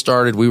school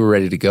started, we were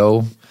ready to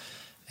go.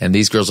 And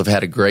these girls have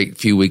had a great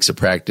few weeks of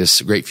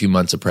practice, a great few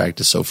months of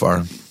practice so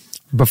far.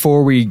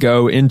 Before we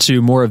go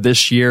into more of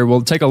this year,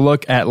 we'll take a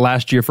look at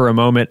last year for a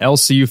moment.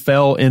 LCU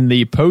fell in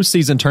the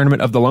postseason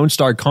tournament of the Lone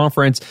Star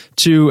Conference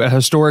to a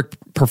historic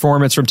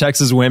performance from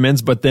Texas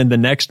Women's, but then the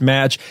next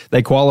match,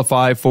 they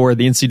qualify for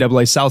the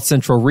NCAA South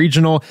Central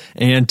Regional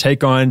and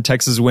take on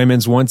Texas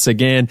Women's once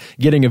again,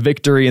 getting a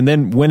victory and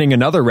then winning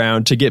another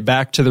round to get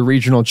back to the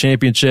regional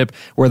championship,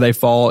 where they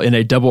fall in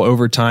a double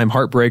overtime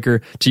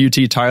heartbreaker to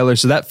UT Tyler.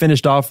 So that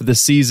finished off the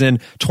season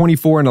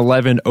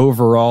 24-11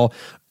 overall.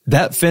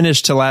 That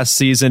finish to last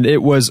season,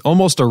 it was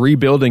almost a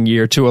rebuilding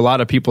year to a lot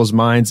of people's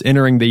minds,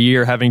 entering the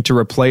year having to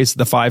replace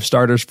the 5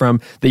 starters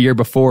from the year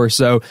before.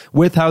 So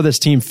with how this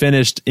team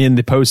finished in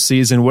the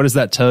postseason, what does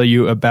that tell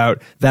you about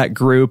that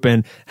group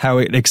and how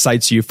it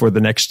excites you for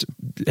the next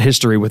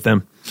history with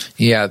them?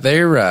 Yeah,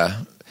 they're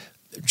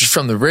just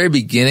from the very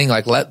beginning,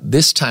 like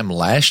this time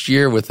last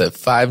year with the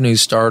 5 new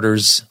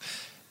starters,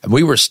 there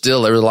were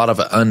a lot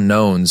of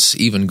unknowns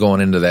even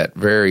going into that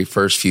very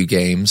first few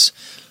games.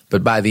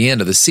 But by the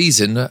end of the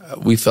season,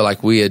 we felt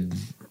like we had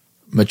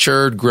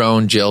matured,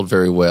 grown, gelled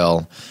very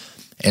well.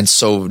 And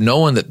so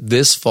knowing that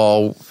this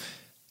fall,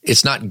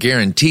 it's not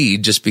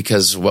guaranteed just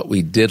because what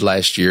we did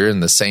last year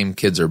and the same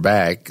kids are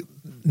back,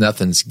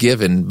 nothing's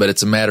given, but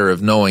it's a matter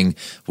of knowing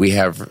we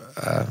have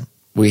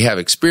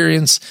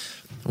experience.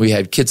 We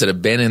have kids that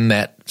have been in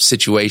that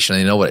situation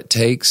and they know what it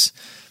takes.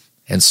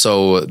 And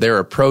so their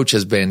approach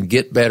has been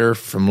get better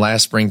from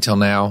last spring till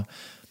now,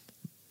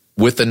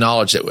 with the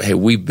knowledge that, hey,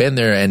 we've been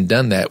there and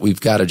done that. We've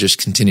got to just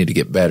continue to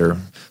get better.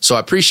 So I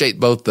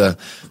appreciate both the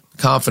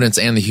confidence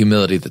and the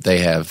humility that they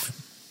have.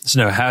 So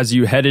now, as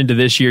you head into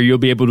this year, you'll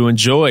be able to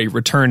enjoy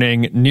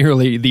returning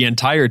nearly the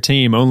entire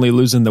team, only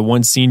losing the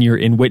one senior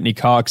in Whitney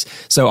Cox.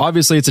 So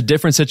obviously it's a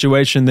different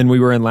situation than we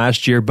were in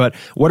last year, but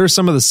what are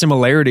some of the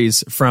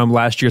similarities from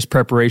last year's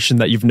preparation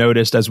that you've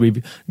noticed as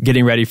we're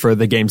getting ready for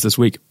the games this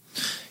week?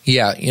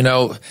 Yeah,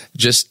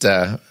 just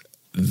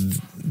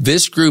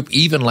this group,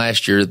 even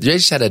last year, they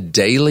just had a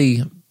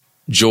daily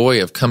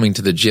joy of coming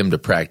to the gym to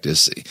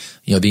practice.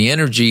 The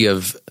energy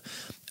of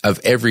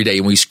every day.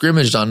 And we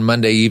scrimmaged on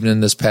Monday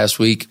evening this past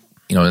week,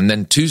 and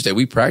then Tuesday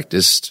we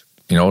practiced,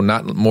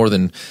 not more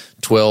than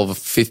 12,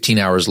 15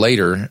 hours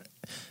later.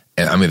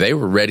 And they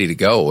were ready to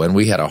go, and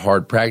we had a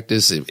hard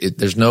practice.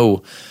 There's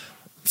no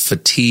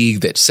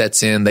fatigue that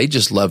sets in. They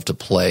just love to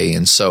play.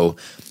 And so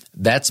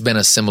that's been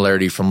a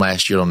similarity from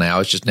last year till now.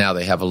 It's just now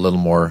they have a little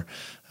more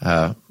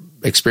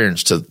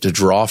experience to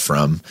draw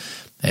from.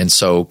 And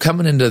so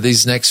coming into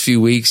these next few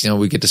weeks,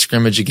 we get to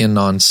scrimmage again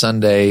on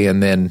Sunday,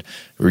 and then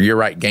you're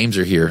right, games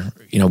are here.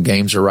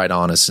 Games are right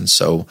on us. And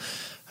so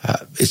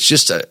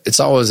it's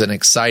always an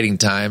exciting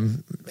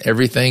time.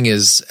 Everything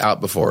is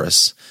out before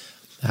us.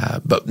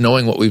 But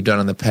knowing what we've done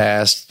in the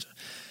past,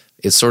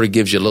 it sort of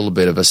gives you a little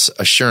bit of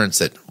assurance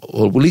that,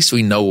 well, at least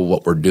we know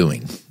what we're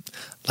doing.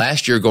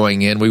 Last year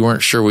going in, we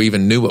weren't sure we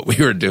even knew what we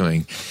were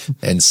doing.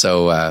 And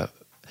so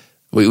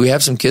we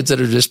have some kids that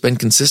have just been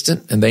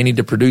consistent, and they need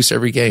to produce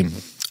every game.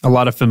 A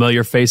lot of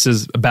familiar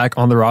faces back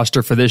on the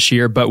roster for this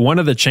year, but one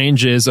of the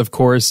changes, of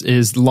course,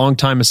 is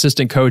longtime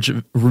assistant coach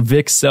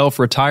Vic Self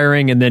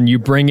retiring, and then you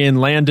bring in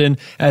Landon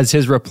as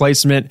his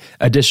replacement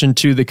addition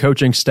to the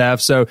coaching staff.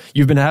 So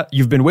you've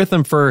been with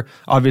him for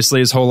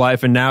obviously his whole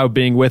life, and now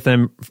being with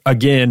him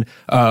again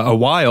a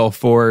while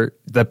for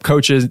the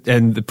coaches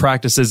and the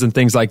practices and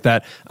things like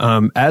that.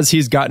 As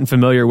he's gotten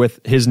familiar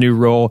with his new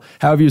role,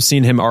 how have you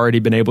seen him already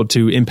been able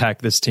to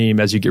impact this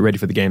team as you get ready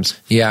for the games?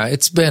 Yeah,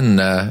 it's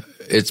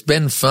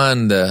been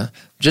fun,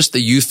 just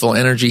the youthful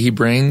energy he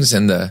brings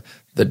and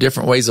the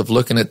different ways of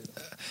looking at.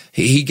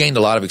 He gained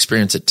a lot of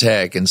experience at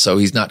Tech, and so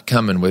he's not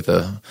coming with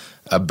a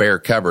bare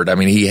cupboard.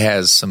 He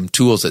has some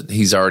tools that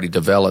he's already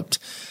developed,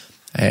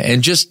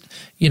 and just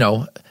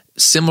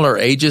similar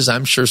ages.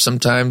 I'm sure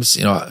sometimes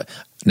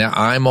now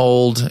I'm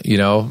old.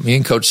 Me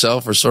and Coach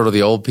Self are sort of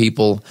the old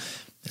people.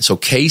 So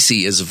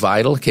Casey is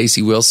vital,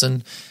 Casey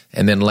Wilson,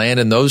 and then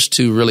Landon. Those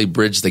two really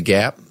bridge the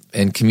gap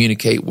and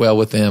communicate well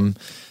with them.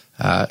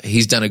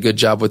 He's done a good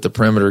job with the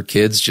perimeter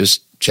kids,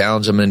 just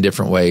challenge them in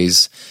different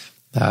ways.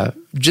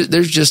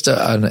 There's just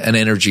an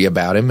energy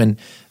about him, and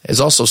there's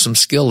also some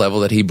skill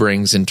level that he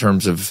brings in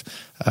terms of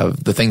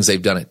the things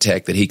they've done at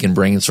Tech that he can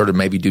bring and sort of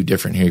maybe do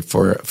different here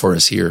for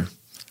us here.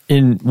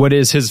 In what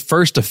is his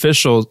first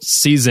official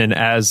season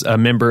as a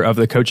member of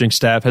the coaching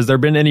staff, has there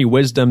been any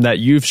wisdom that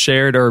you've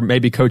shared or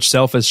maybe Coach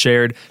Self has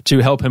shared to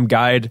help him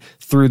guide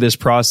through this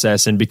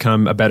process and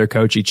become a better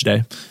coach each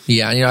day?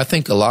 Yeah, I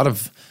think a lot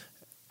of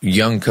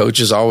young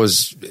coaches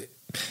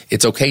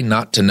it's okay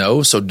not to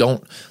know. So you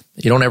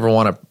don't ever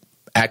want to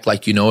act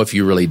like if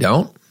you really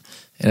don't.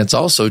 And it's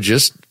also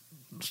just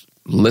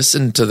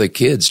listen to the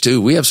kids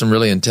too. We have some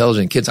really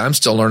intelligent kids. I'm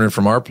still learning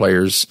from our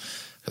players.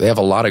 They have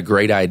a lot of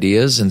great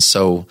ideas. And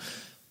so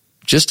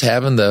just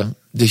having the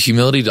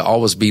humility to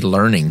always be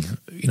learning,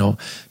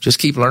 just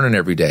keep learning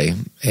every day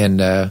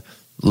and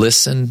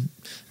listen.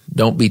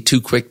 Don't be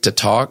too quick to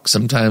talk.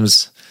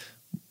 Sometimes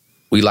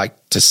we like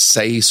to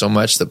say so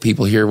much that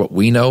people hear what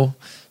we know.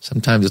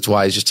 Sometimes it's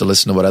wise just to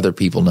listen to what other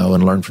people know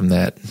and learn from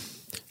that.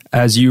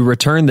 As you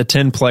return the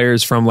 10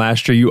 players from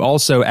last year, you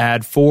also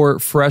add 4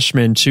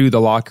 freshmen to the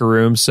locker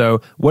room.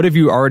 So what have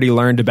you already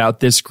learned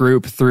about this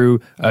group through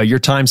your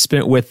time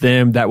spent with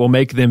them that will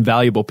make them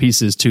valuable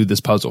pieces to this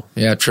puzzle?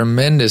 Yeah,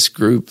 tremendous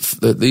group.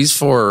 These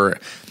 4,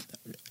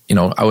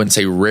 I wouldn't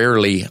say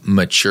rarely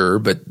mature,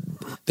 but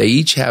they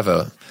each have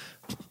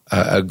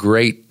a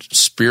great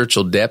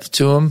spiritual depth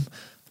to them.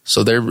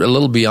 So they're a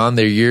little beyond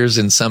their years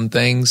in some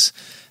things.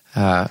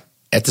 At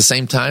the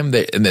same time,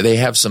 they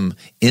have some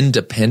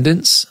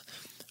independence,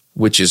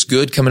 which is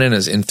good coming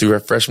in through our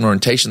freshman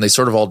orientation. They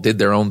sort of all did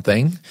their own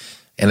thing,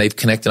 and they've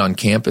connected on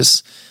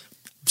campus.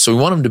 So we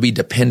want them to be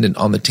dependent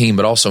on the team,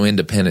 but also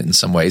independent in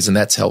some ways, and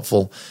that's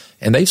helpful.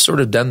 And they've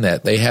sort of done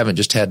that. They haven't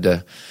just had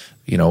to,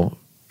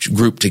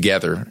 group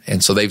together,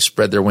 and so they've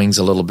spread their wings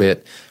a little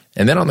bit.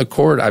 And then on the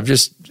court,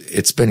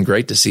 it's been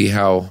great to see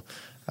how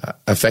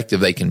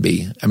effective they can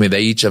be. They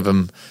each of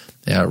them.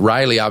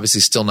 Riley obviously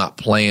still not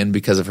playing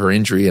because of her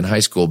injury in high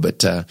school, but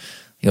the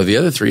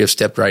other 3 have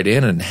stepped right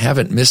in and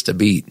haven't missed a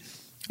beat.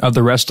 of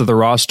the rest of the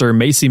roster.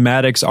 Macy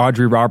Maddox,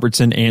 Audrey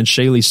Robertson, and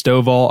Shaylee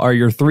Stovall are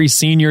your three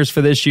seniors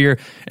for this year,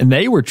 and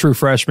they were true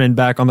freshmen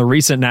back on the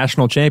recent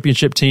national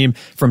championship team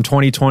from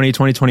 2020,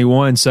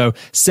 2021. So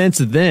since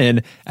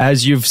then,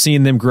 as you've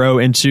seen them grow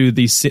into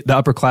the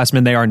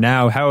upperclassmen they are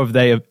now, how have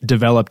they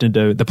developed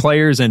into the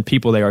players and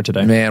people they are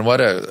today? Man,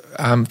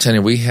 I'm telling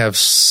you, we have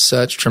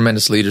such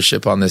tremendous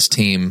leadership on this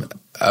team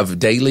of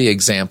daily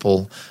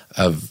example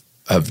of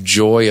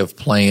joy of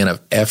playing, of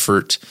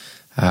effort.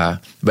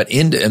 But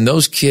in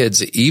those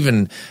kids,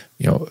 even,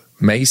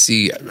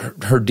 Macy,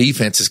 her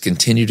defense has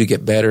continued to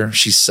get better.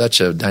 She's such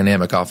a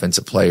dynamic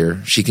offensive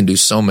player. She can do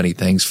so many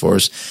things for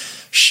us.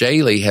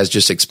 Shaylee has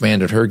just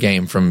expanded her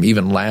game from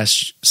even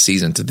last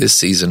season to this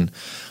season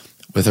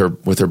with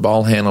her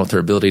ball handle, with her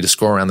ability to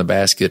score around the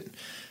basket.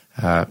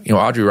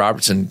 Audrey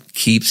Robertson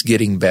keeps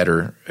getting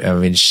better. I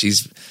mean,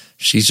 she's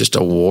just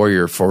a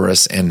warrior for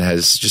us and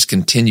has just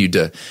continued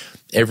to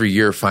every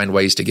year find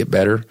ways to get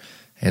better.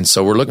 And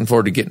so we're looking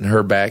forward to getting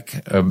her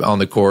back on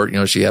the court.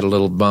 She had a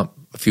little bump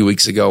a few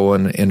weeks ago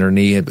in her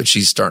knee, but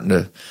she's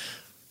starting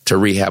to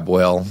rehab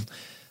well.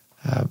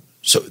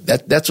 So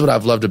that's what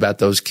I've loved about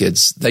those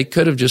kids. They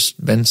could have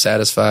just been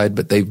satisfied,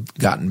 but they've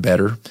gotten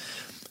better.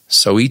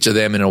 So each of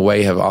them, in a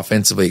way, have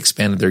offensively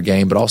expanded their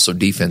game, but also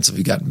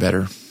defensively gotten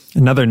better.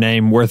 Another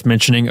name worth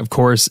mentioning, of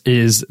course,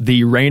 is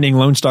the reigning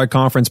Lone Star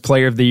Conference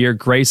Player of the Year,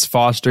 Grace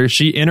Foster.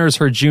 She enters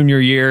her junior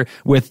year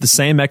with the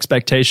same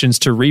expectations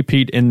to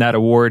repeat in that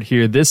award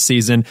here this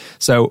season.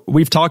 So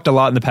we've talked a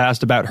lot in the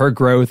past about her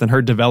growth and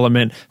her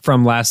development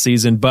from last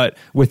season, but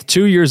with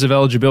 2 years of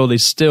eligibility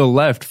still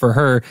left for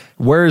her,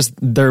 where's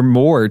there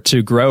more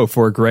to grow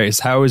for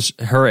Grace? How is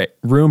her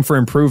room for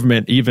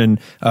improvement even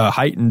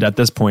heightened at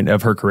this point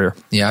of her career?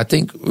 Yeah, I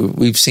think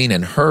we've seen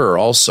in her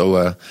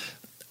also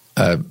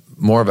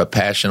more of a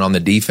passion on the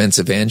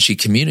defensive end. She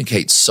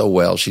communicates so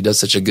well. She does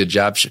such a good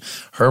job.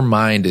 Her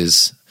mind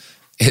is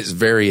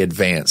very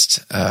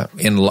advanced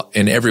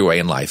in every way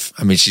in life.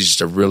 I mean, she's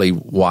just a really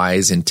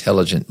wise,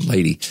 intelligent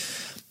lady.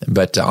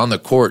 But on the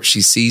court,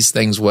 she sees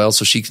things well,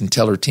 so she can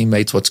tell her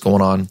teammates what's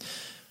going on.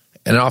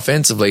 And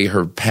offensively,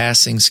 her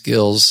passing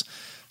skills,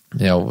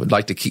 would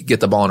like to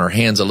get the ball in her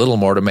hands a little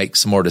more to make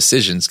some more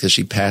decisions because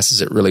she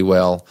passes it really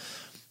well.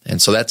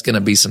 And so that's going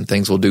to be some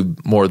things we'll do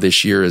more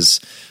this year is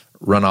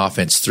run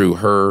offense through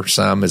her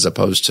some as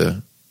opposed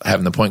to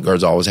having the point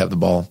guards always have the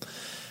ball.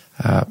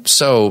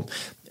 So,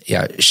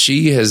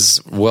 she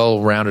has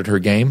well-rounded her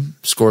game,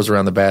 scores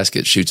around the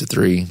basket, shoots a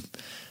three,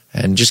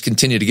 and just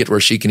continue to get where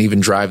she can even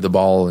drive the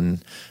ball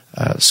and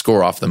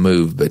score off the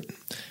move. But,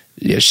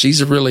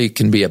 she's really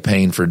can be a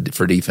pain for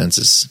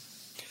defenses.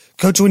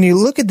 Coach, when you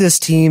look at this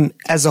team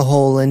as a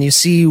whole and you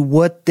see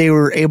what they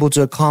were able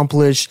to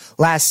accomplish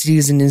last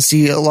season and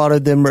see a lot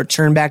of them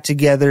return back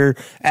together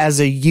as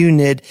a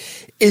unit,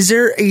 is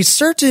there a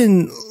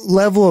certain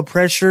level of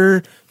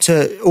pressure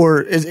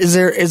is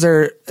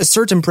there a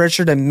certain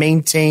pressure to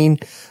maintain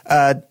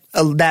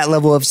that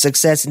level of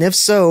success? And if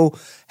so,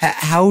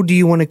 how do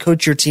you want to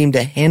coach your team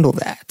to handle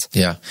that?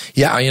 Yeah.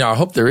 I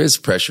hope there is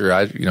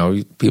pressure.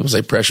 People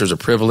say pressure is a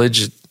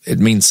privilege. It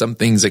means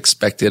something's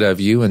expected of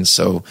you, and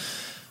so.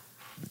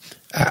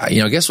 I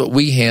guess what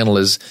we handle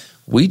is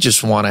we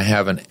just want to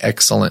have an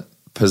excellent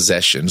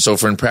possession. So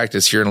if we're in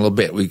practice here in a little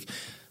bit,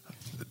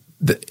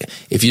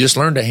 if you just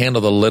learn to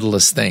handle the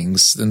littlest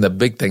things, then the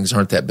big things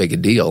aren't that big a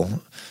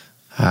deal.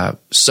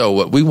 So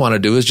what we want to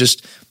do is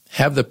just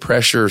have the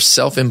pressure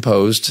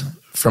self-imposed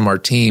from our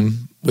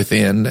team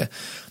within,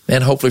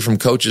 and hopefully from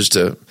coaches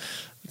to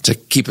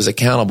keep us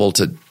accountable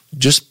to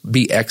just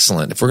be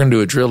excellent. If we're going to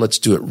do a drill, let's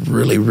do it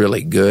really,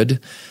 really good.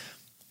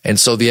 And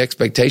so the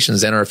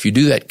expectations then are if you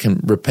do that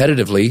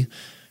repetitively,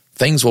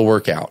 things will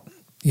work out.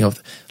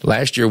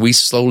 Last year we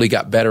slowly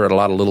got better at a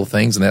lot of little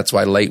things, and that's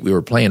why late we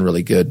were playing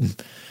really good.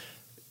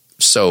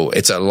 So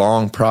it's a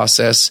long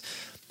process.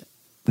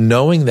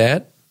 Knowing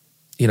that,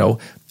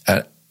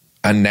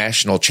 a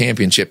national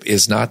championship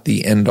is not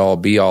the end-all,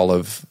 be-all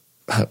of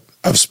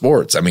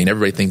sports. I mean,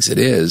 everybody thinks it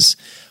is.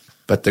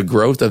 But the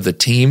growth of the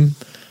team,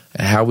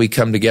 how we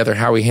come together,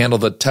 how we handle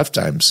the tough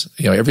times,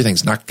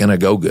 everything's not going to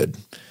go good.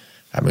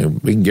 I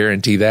mean, we can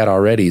guarantee that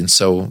already. And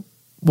so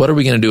what are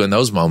we going to do in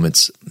those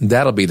moments?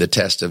 That'll be the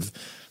test of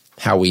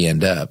how we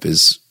end up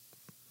is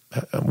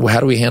how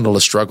do we handle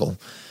a struggle?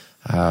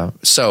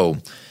 So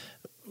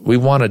we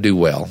want to do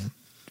well.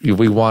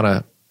 We want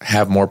to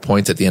have more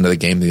points at the end of the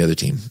game than the other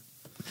team.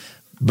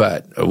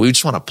 But we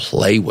just want to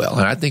play well.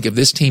 And I think if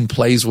this team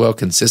plays well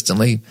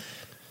consistently,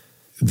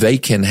 they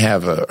can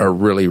have a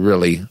really,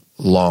 really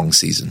long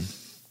season.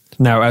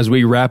 Now, as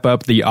we wrap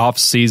up the off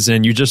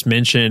season, you just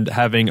mentioned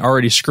having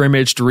already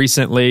scrimmaged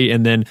recently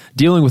and then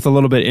dealing with a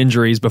little bit of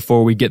injuries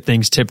before we get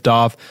things tipped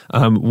off.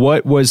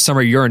 What was some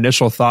of your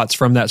initial thoughts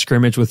from that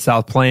scrimmage with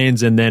South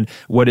Plains? And then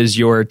what is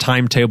your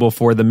timetable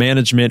for the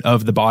management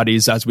of the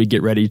bodies as we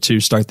get ready to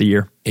start the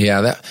year?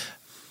 Yeah,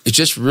 it's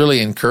just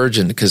really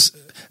encouraging because,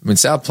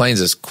 South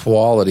Plains is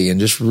quality and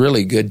just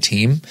really good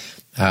team.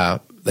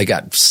 They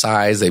got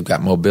size, they've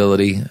got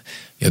mobility.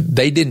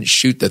 They didn't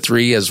shoot the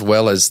three as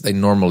well as they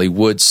normally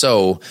would.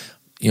 So,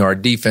 our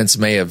defense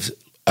may have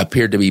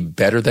appeared to be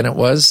better than it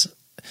was,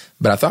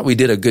 but I thought we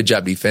did a good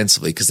job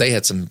defensively because they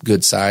had some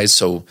good size.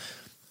 So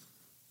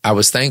I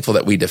was thankful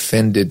that we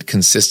defended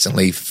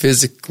consistently,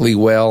 physically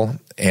well,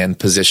 and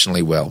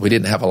positionally well. We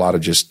didn't have a lot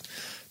of just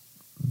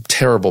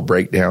terrible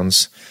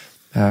breakdowns.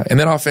 And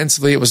then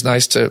offensively, it was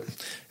nice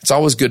it's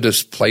always good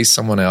to play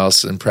someone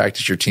else and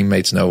practice your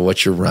teammates know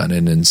what you're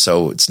running. And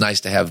so it's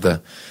nice to have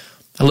a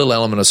little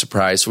element of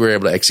surprise. So we were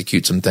able to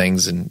execute some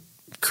things and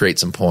create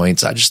some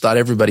points. I just thought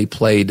everybody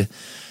played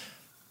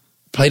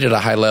at a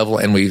high level,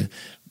 and we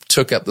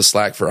took up the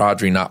slack for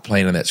Audrey not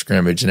playing in that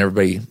scrimmage, and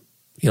everybody,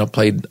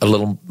 played a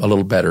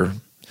little better.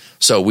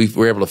 So we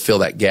were able to fill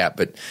that gap,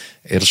 but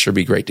it'll sure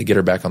be great to get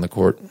her back on the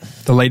court.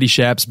 The Lady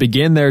Chaps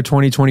begin their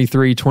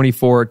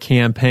 2023-24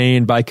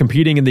 campaign by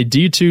competing in the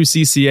D2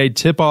 CCA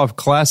Tip-Off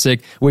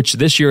Classic, which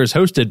this year is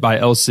hosted by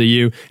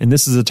LCU. And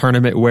this is a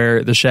tournament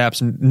where the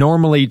Chaps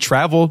normally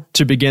travel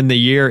to begin the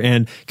year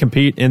and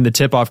compete in the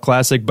Tip-Off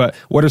Classic. But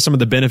what are some of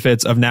the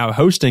benefits of now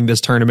hosting this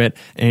tournament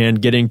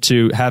and getting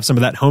to have some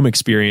of that home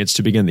experience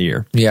to begin the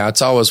year? Yeah,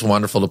 it's always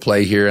wonderful to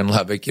play here in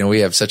Lubbock.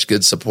 We have such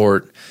good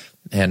support,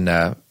 and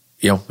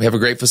we have a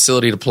great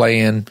facility to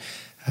play in.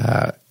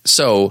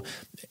 So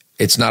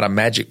it's not a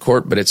magic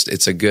court, but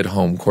it's a good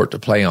home court to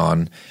play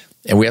on.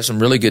 And we have some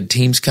really good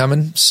teams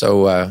coming.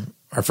 So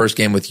our first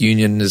game with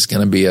Union is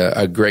going to be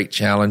a great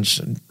challenge,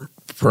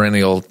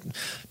 perennial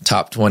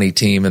top 20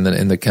 team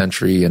in the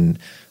country. And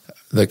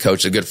the coach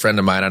is a good friend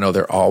of mine. I know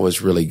they're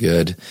always really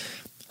good.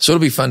 So it'll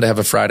be fun to have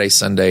a Friday,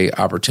 Sunday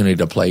opportunity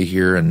to play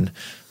here and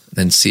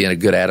then see a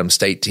good Adams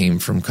State team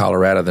from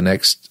Colorado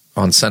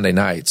on Sunday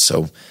night.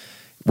 So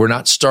we're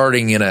not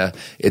starting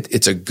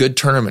it's a good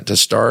tournament to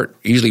start.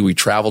 Usually we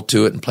travel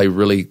to it and play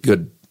really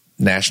good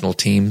national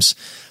teams.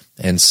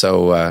 And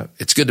so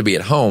it's good to be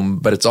at home,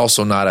 but it's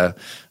also not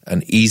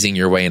an easing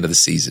your way into the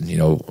season.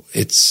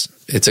 It's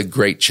a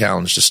great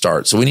challenge to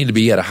start. So we need to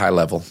be at a high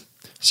level.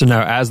 So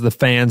now as the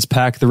fans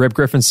pack the Rip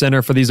Griffin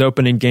Center for these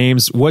opening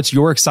games, what's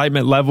your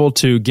excitement level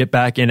to get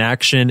back in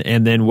action?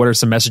 And then what are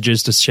some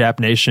messages to Chap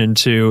Nation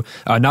to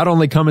not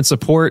only come and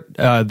support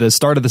the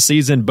start of the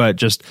season, but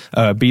just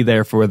be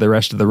there for the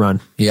rest of the run?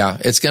 Yeah,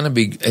 it's going to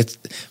be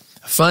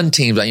fun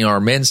teams. Our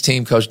men's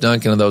team, Coach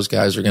Duncan and those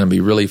guys are going to be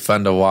really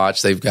fun to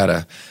watch. They've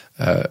got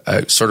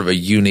a sort of a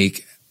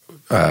unique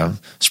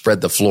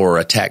spread the floor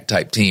attack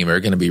type team. They're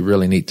going to be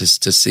really neat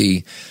to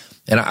see.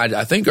 And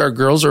I think our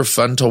girls are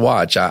fun to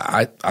watch.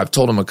 I've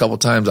told them a couple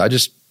times, I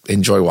just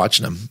enjoy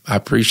watching them.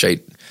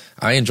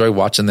 I enjoy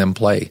watching them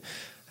play.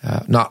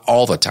 Not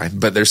all the time,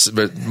 but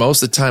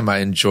most of the time I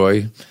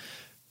enjoy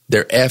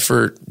their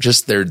effort,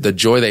 just the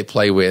joy they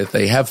play with.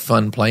 They have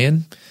fun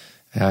playing,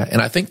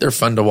 and I think they're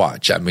fun to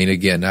watch.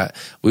 Again,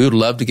 we would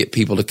love to get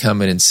people to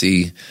come in and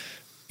see,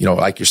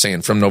 like you're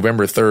saying, from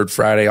November 3rd,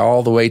 Friday,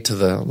 all the way to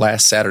the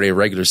last Saturday of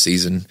regular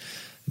season.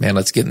 Man,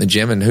 let's get in the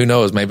gym, and who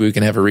knows, maybe we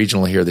can have a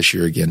regional here this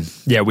year again.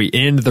 Yeah, we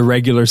end the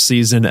regular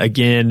season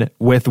again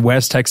with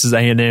West Texas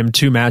A&M,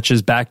 2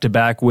 matches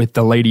back-to-back with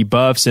the Lady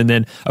Buffs, and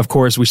then, of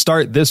course, we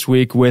start this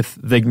week with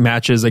the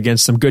matches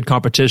against some good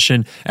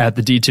competition at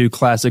the D2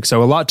 Classic,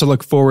 so a lot to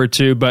look forward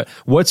to, but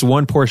what's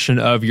one portion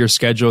of your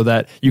schedule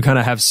that you kind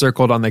of have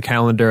circled on the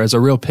calendar as a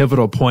real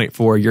pivotal point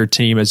for your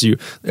team as you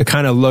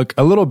kind of look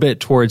a little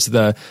bit towards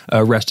the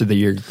rest of the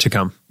year to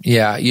come?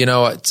 Yeah,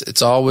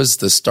 it's always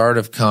the start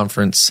of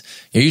conference.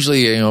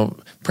 Usually,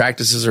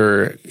 practices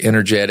are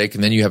energetic,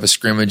 and then you have a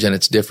scrimmage, and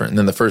it's different. And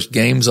then the first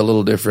game's a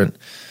little different.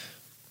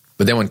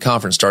 But then when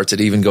conference starts,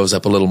 it even goes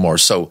up a little more.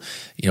 So,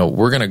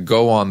 we're going to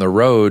go on the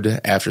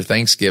road after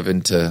Thanksgiving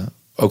to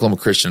Oklahoma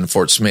Christian and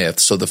Fort Smith.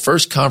 So the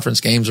first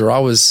conference games are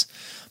always,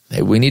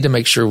 we need to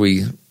make sure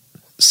we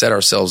set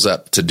ourselves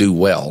up to do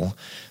well.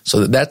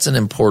 So that's an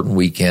important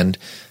weekend.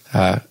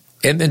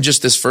 And then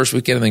just this first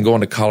weekend, and then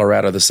going to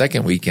Colorado the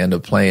second weekend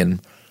of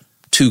playing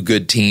 2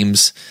 good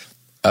teams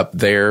up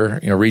there,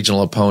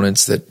 regional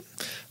opponents that,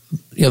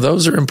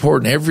 those are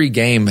important. Every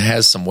game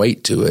has some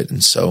weight to it.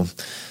 And so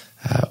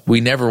we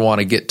never want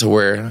to get to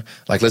where,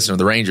 like, listen to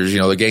the Rangers,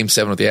 the game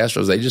 7 with the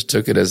Astros, they just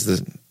took it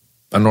as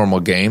a normal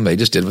game. They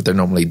just did what they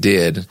normally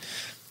did.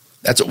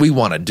 That's what we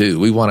want to do.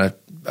 We want to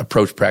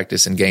approach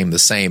practice and game the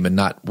same and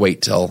not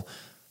wait till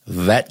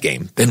that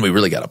game. Then we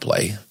really got to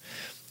play.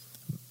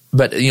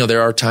 But,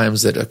 there are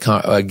times that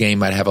a game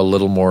might have a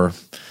little more,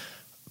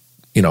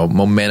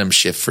 momentum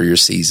shift for your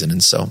season.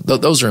 And so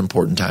those are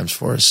important times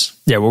for us.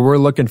 Yeah, well, we're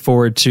looking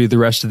forward to the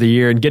rest of the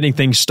year and getting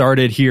things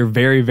started here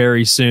very,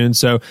 very soon.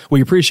 So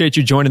we appreciate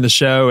you joining the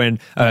show and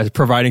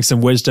providing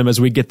some wisdom as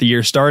we get the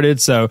year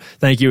started. So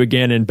thank you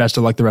again, and best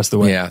of luck the rest of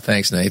the way. Yeah,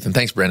 thanks, Nathan.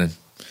 Thanks, Brennan.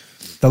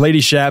 The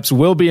Lady Chaps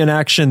will be in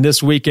action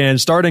this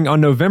weekend, starting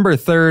on November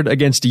 3rd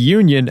against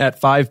Union at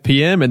 5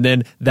 p.m. and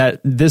then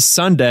this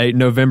Sunday,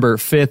 November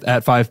 5th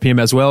at 5 p.m.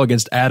 as well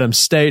against Adams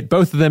State.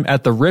 Both of them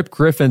at the Rip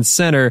Griffin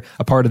Center,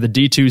 a part of the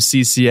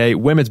D2CCA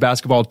Women's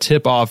Basketball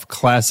Tip-Off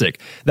Classic.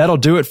 That'll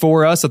do it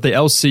for us at the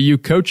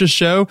LCU Coaches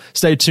Show.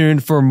 Stay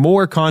tuned for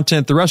more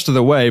content the rest of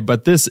the way,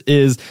 but this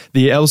is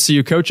the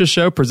LCU Coaches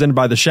Show presented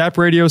by the Chap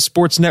Radio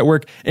Sports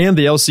Network and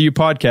the LCU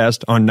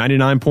Podcast on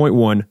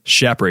 99.1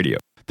 Chap Radio.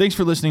 Thanks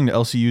for listening to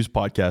LCU's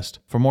podcast.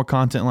 For more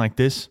content like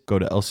this, go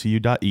to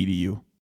lcu.edu.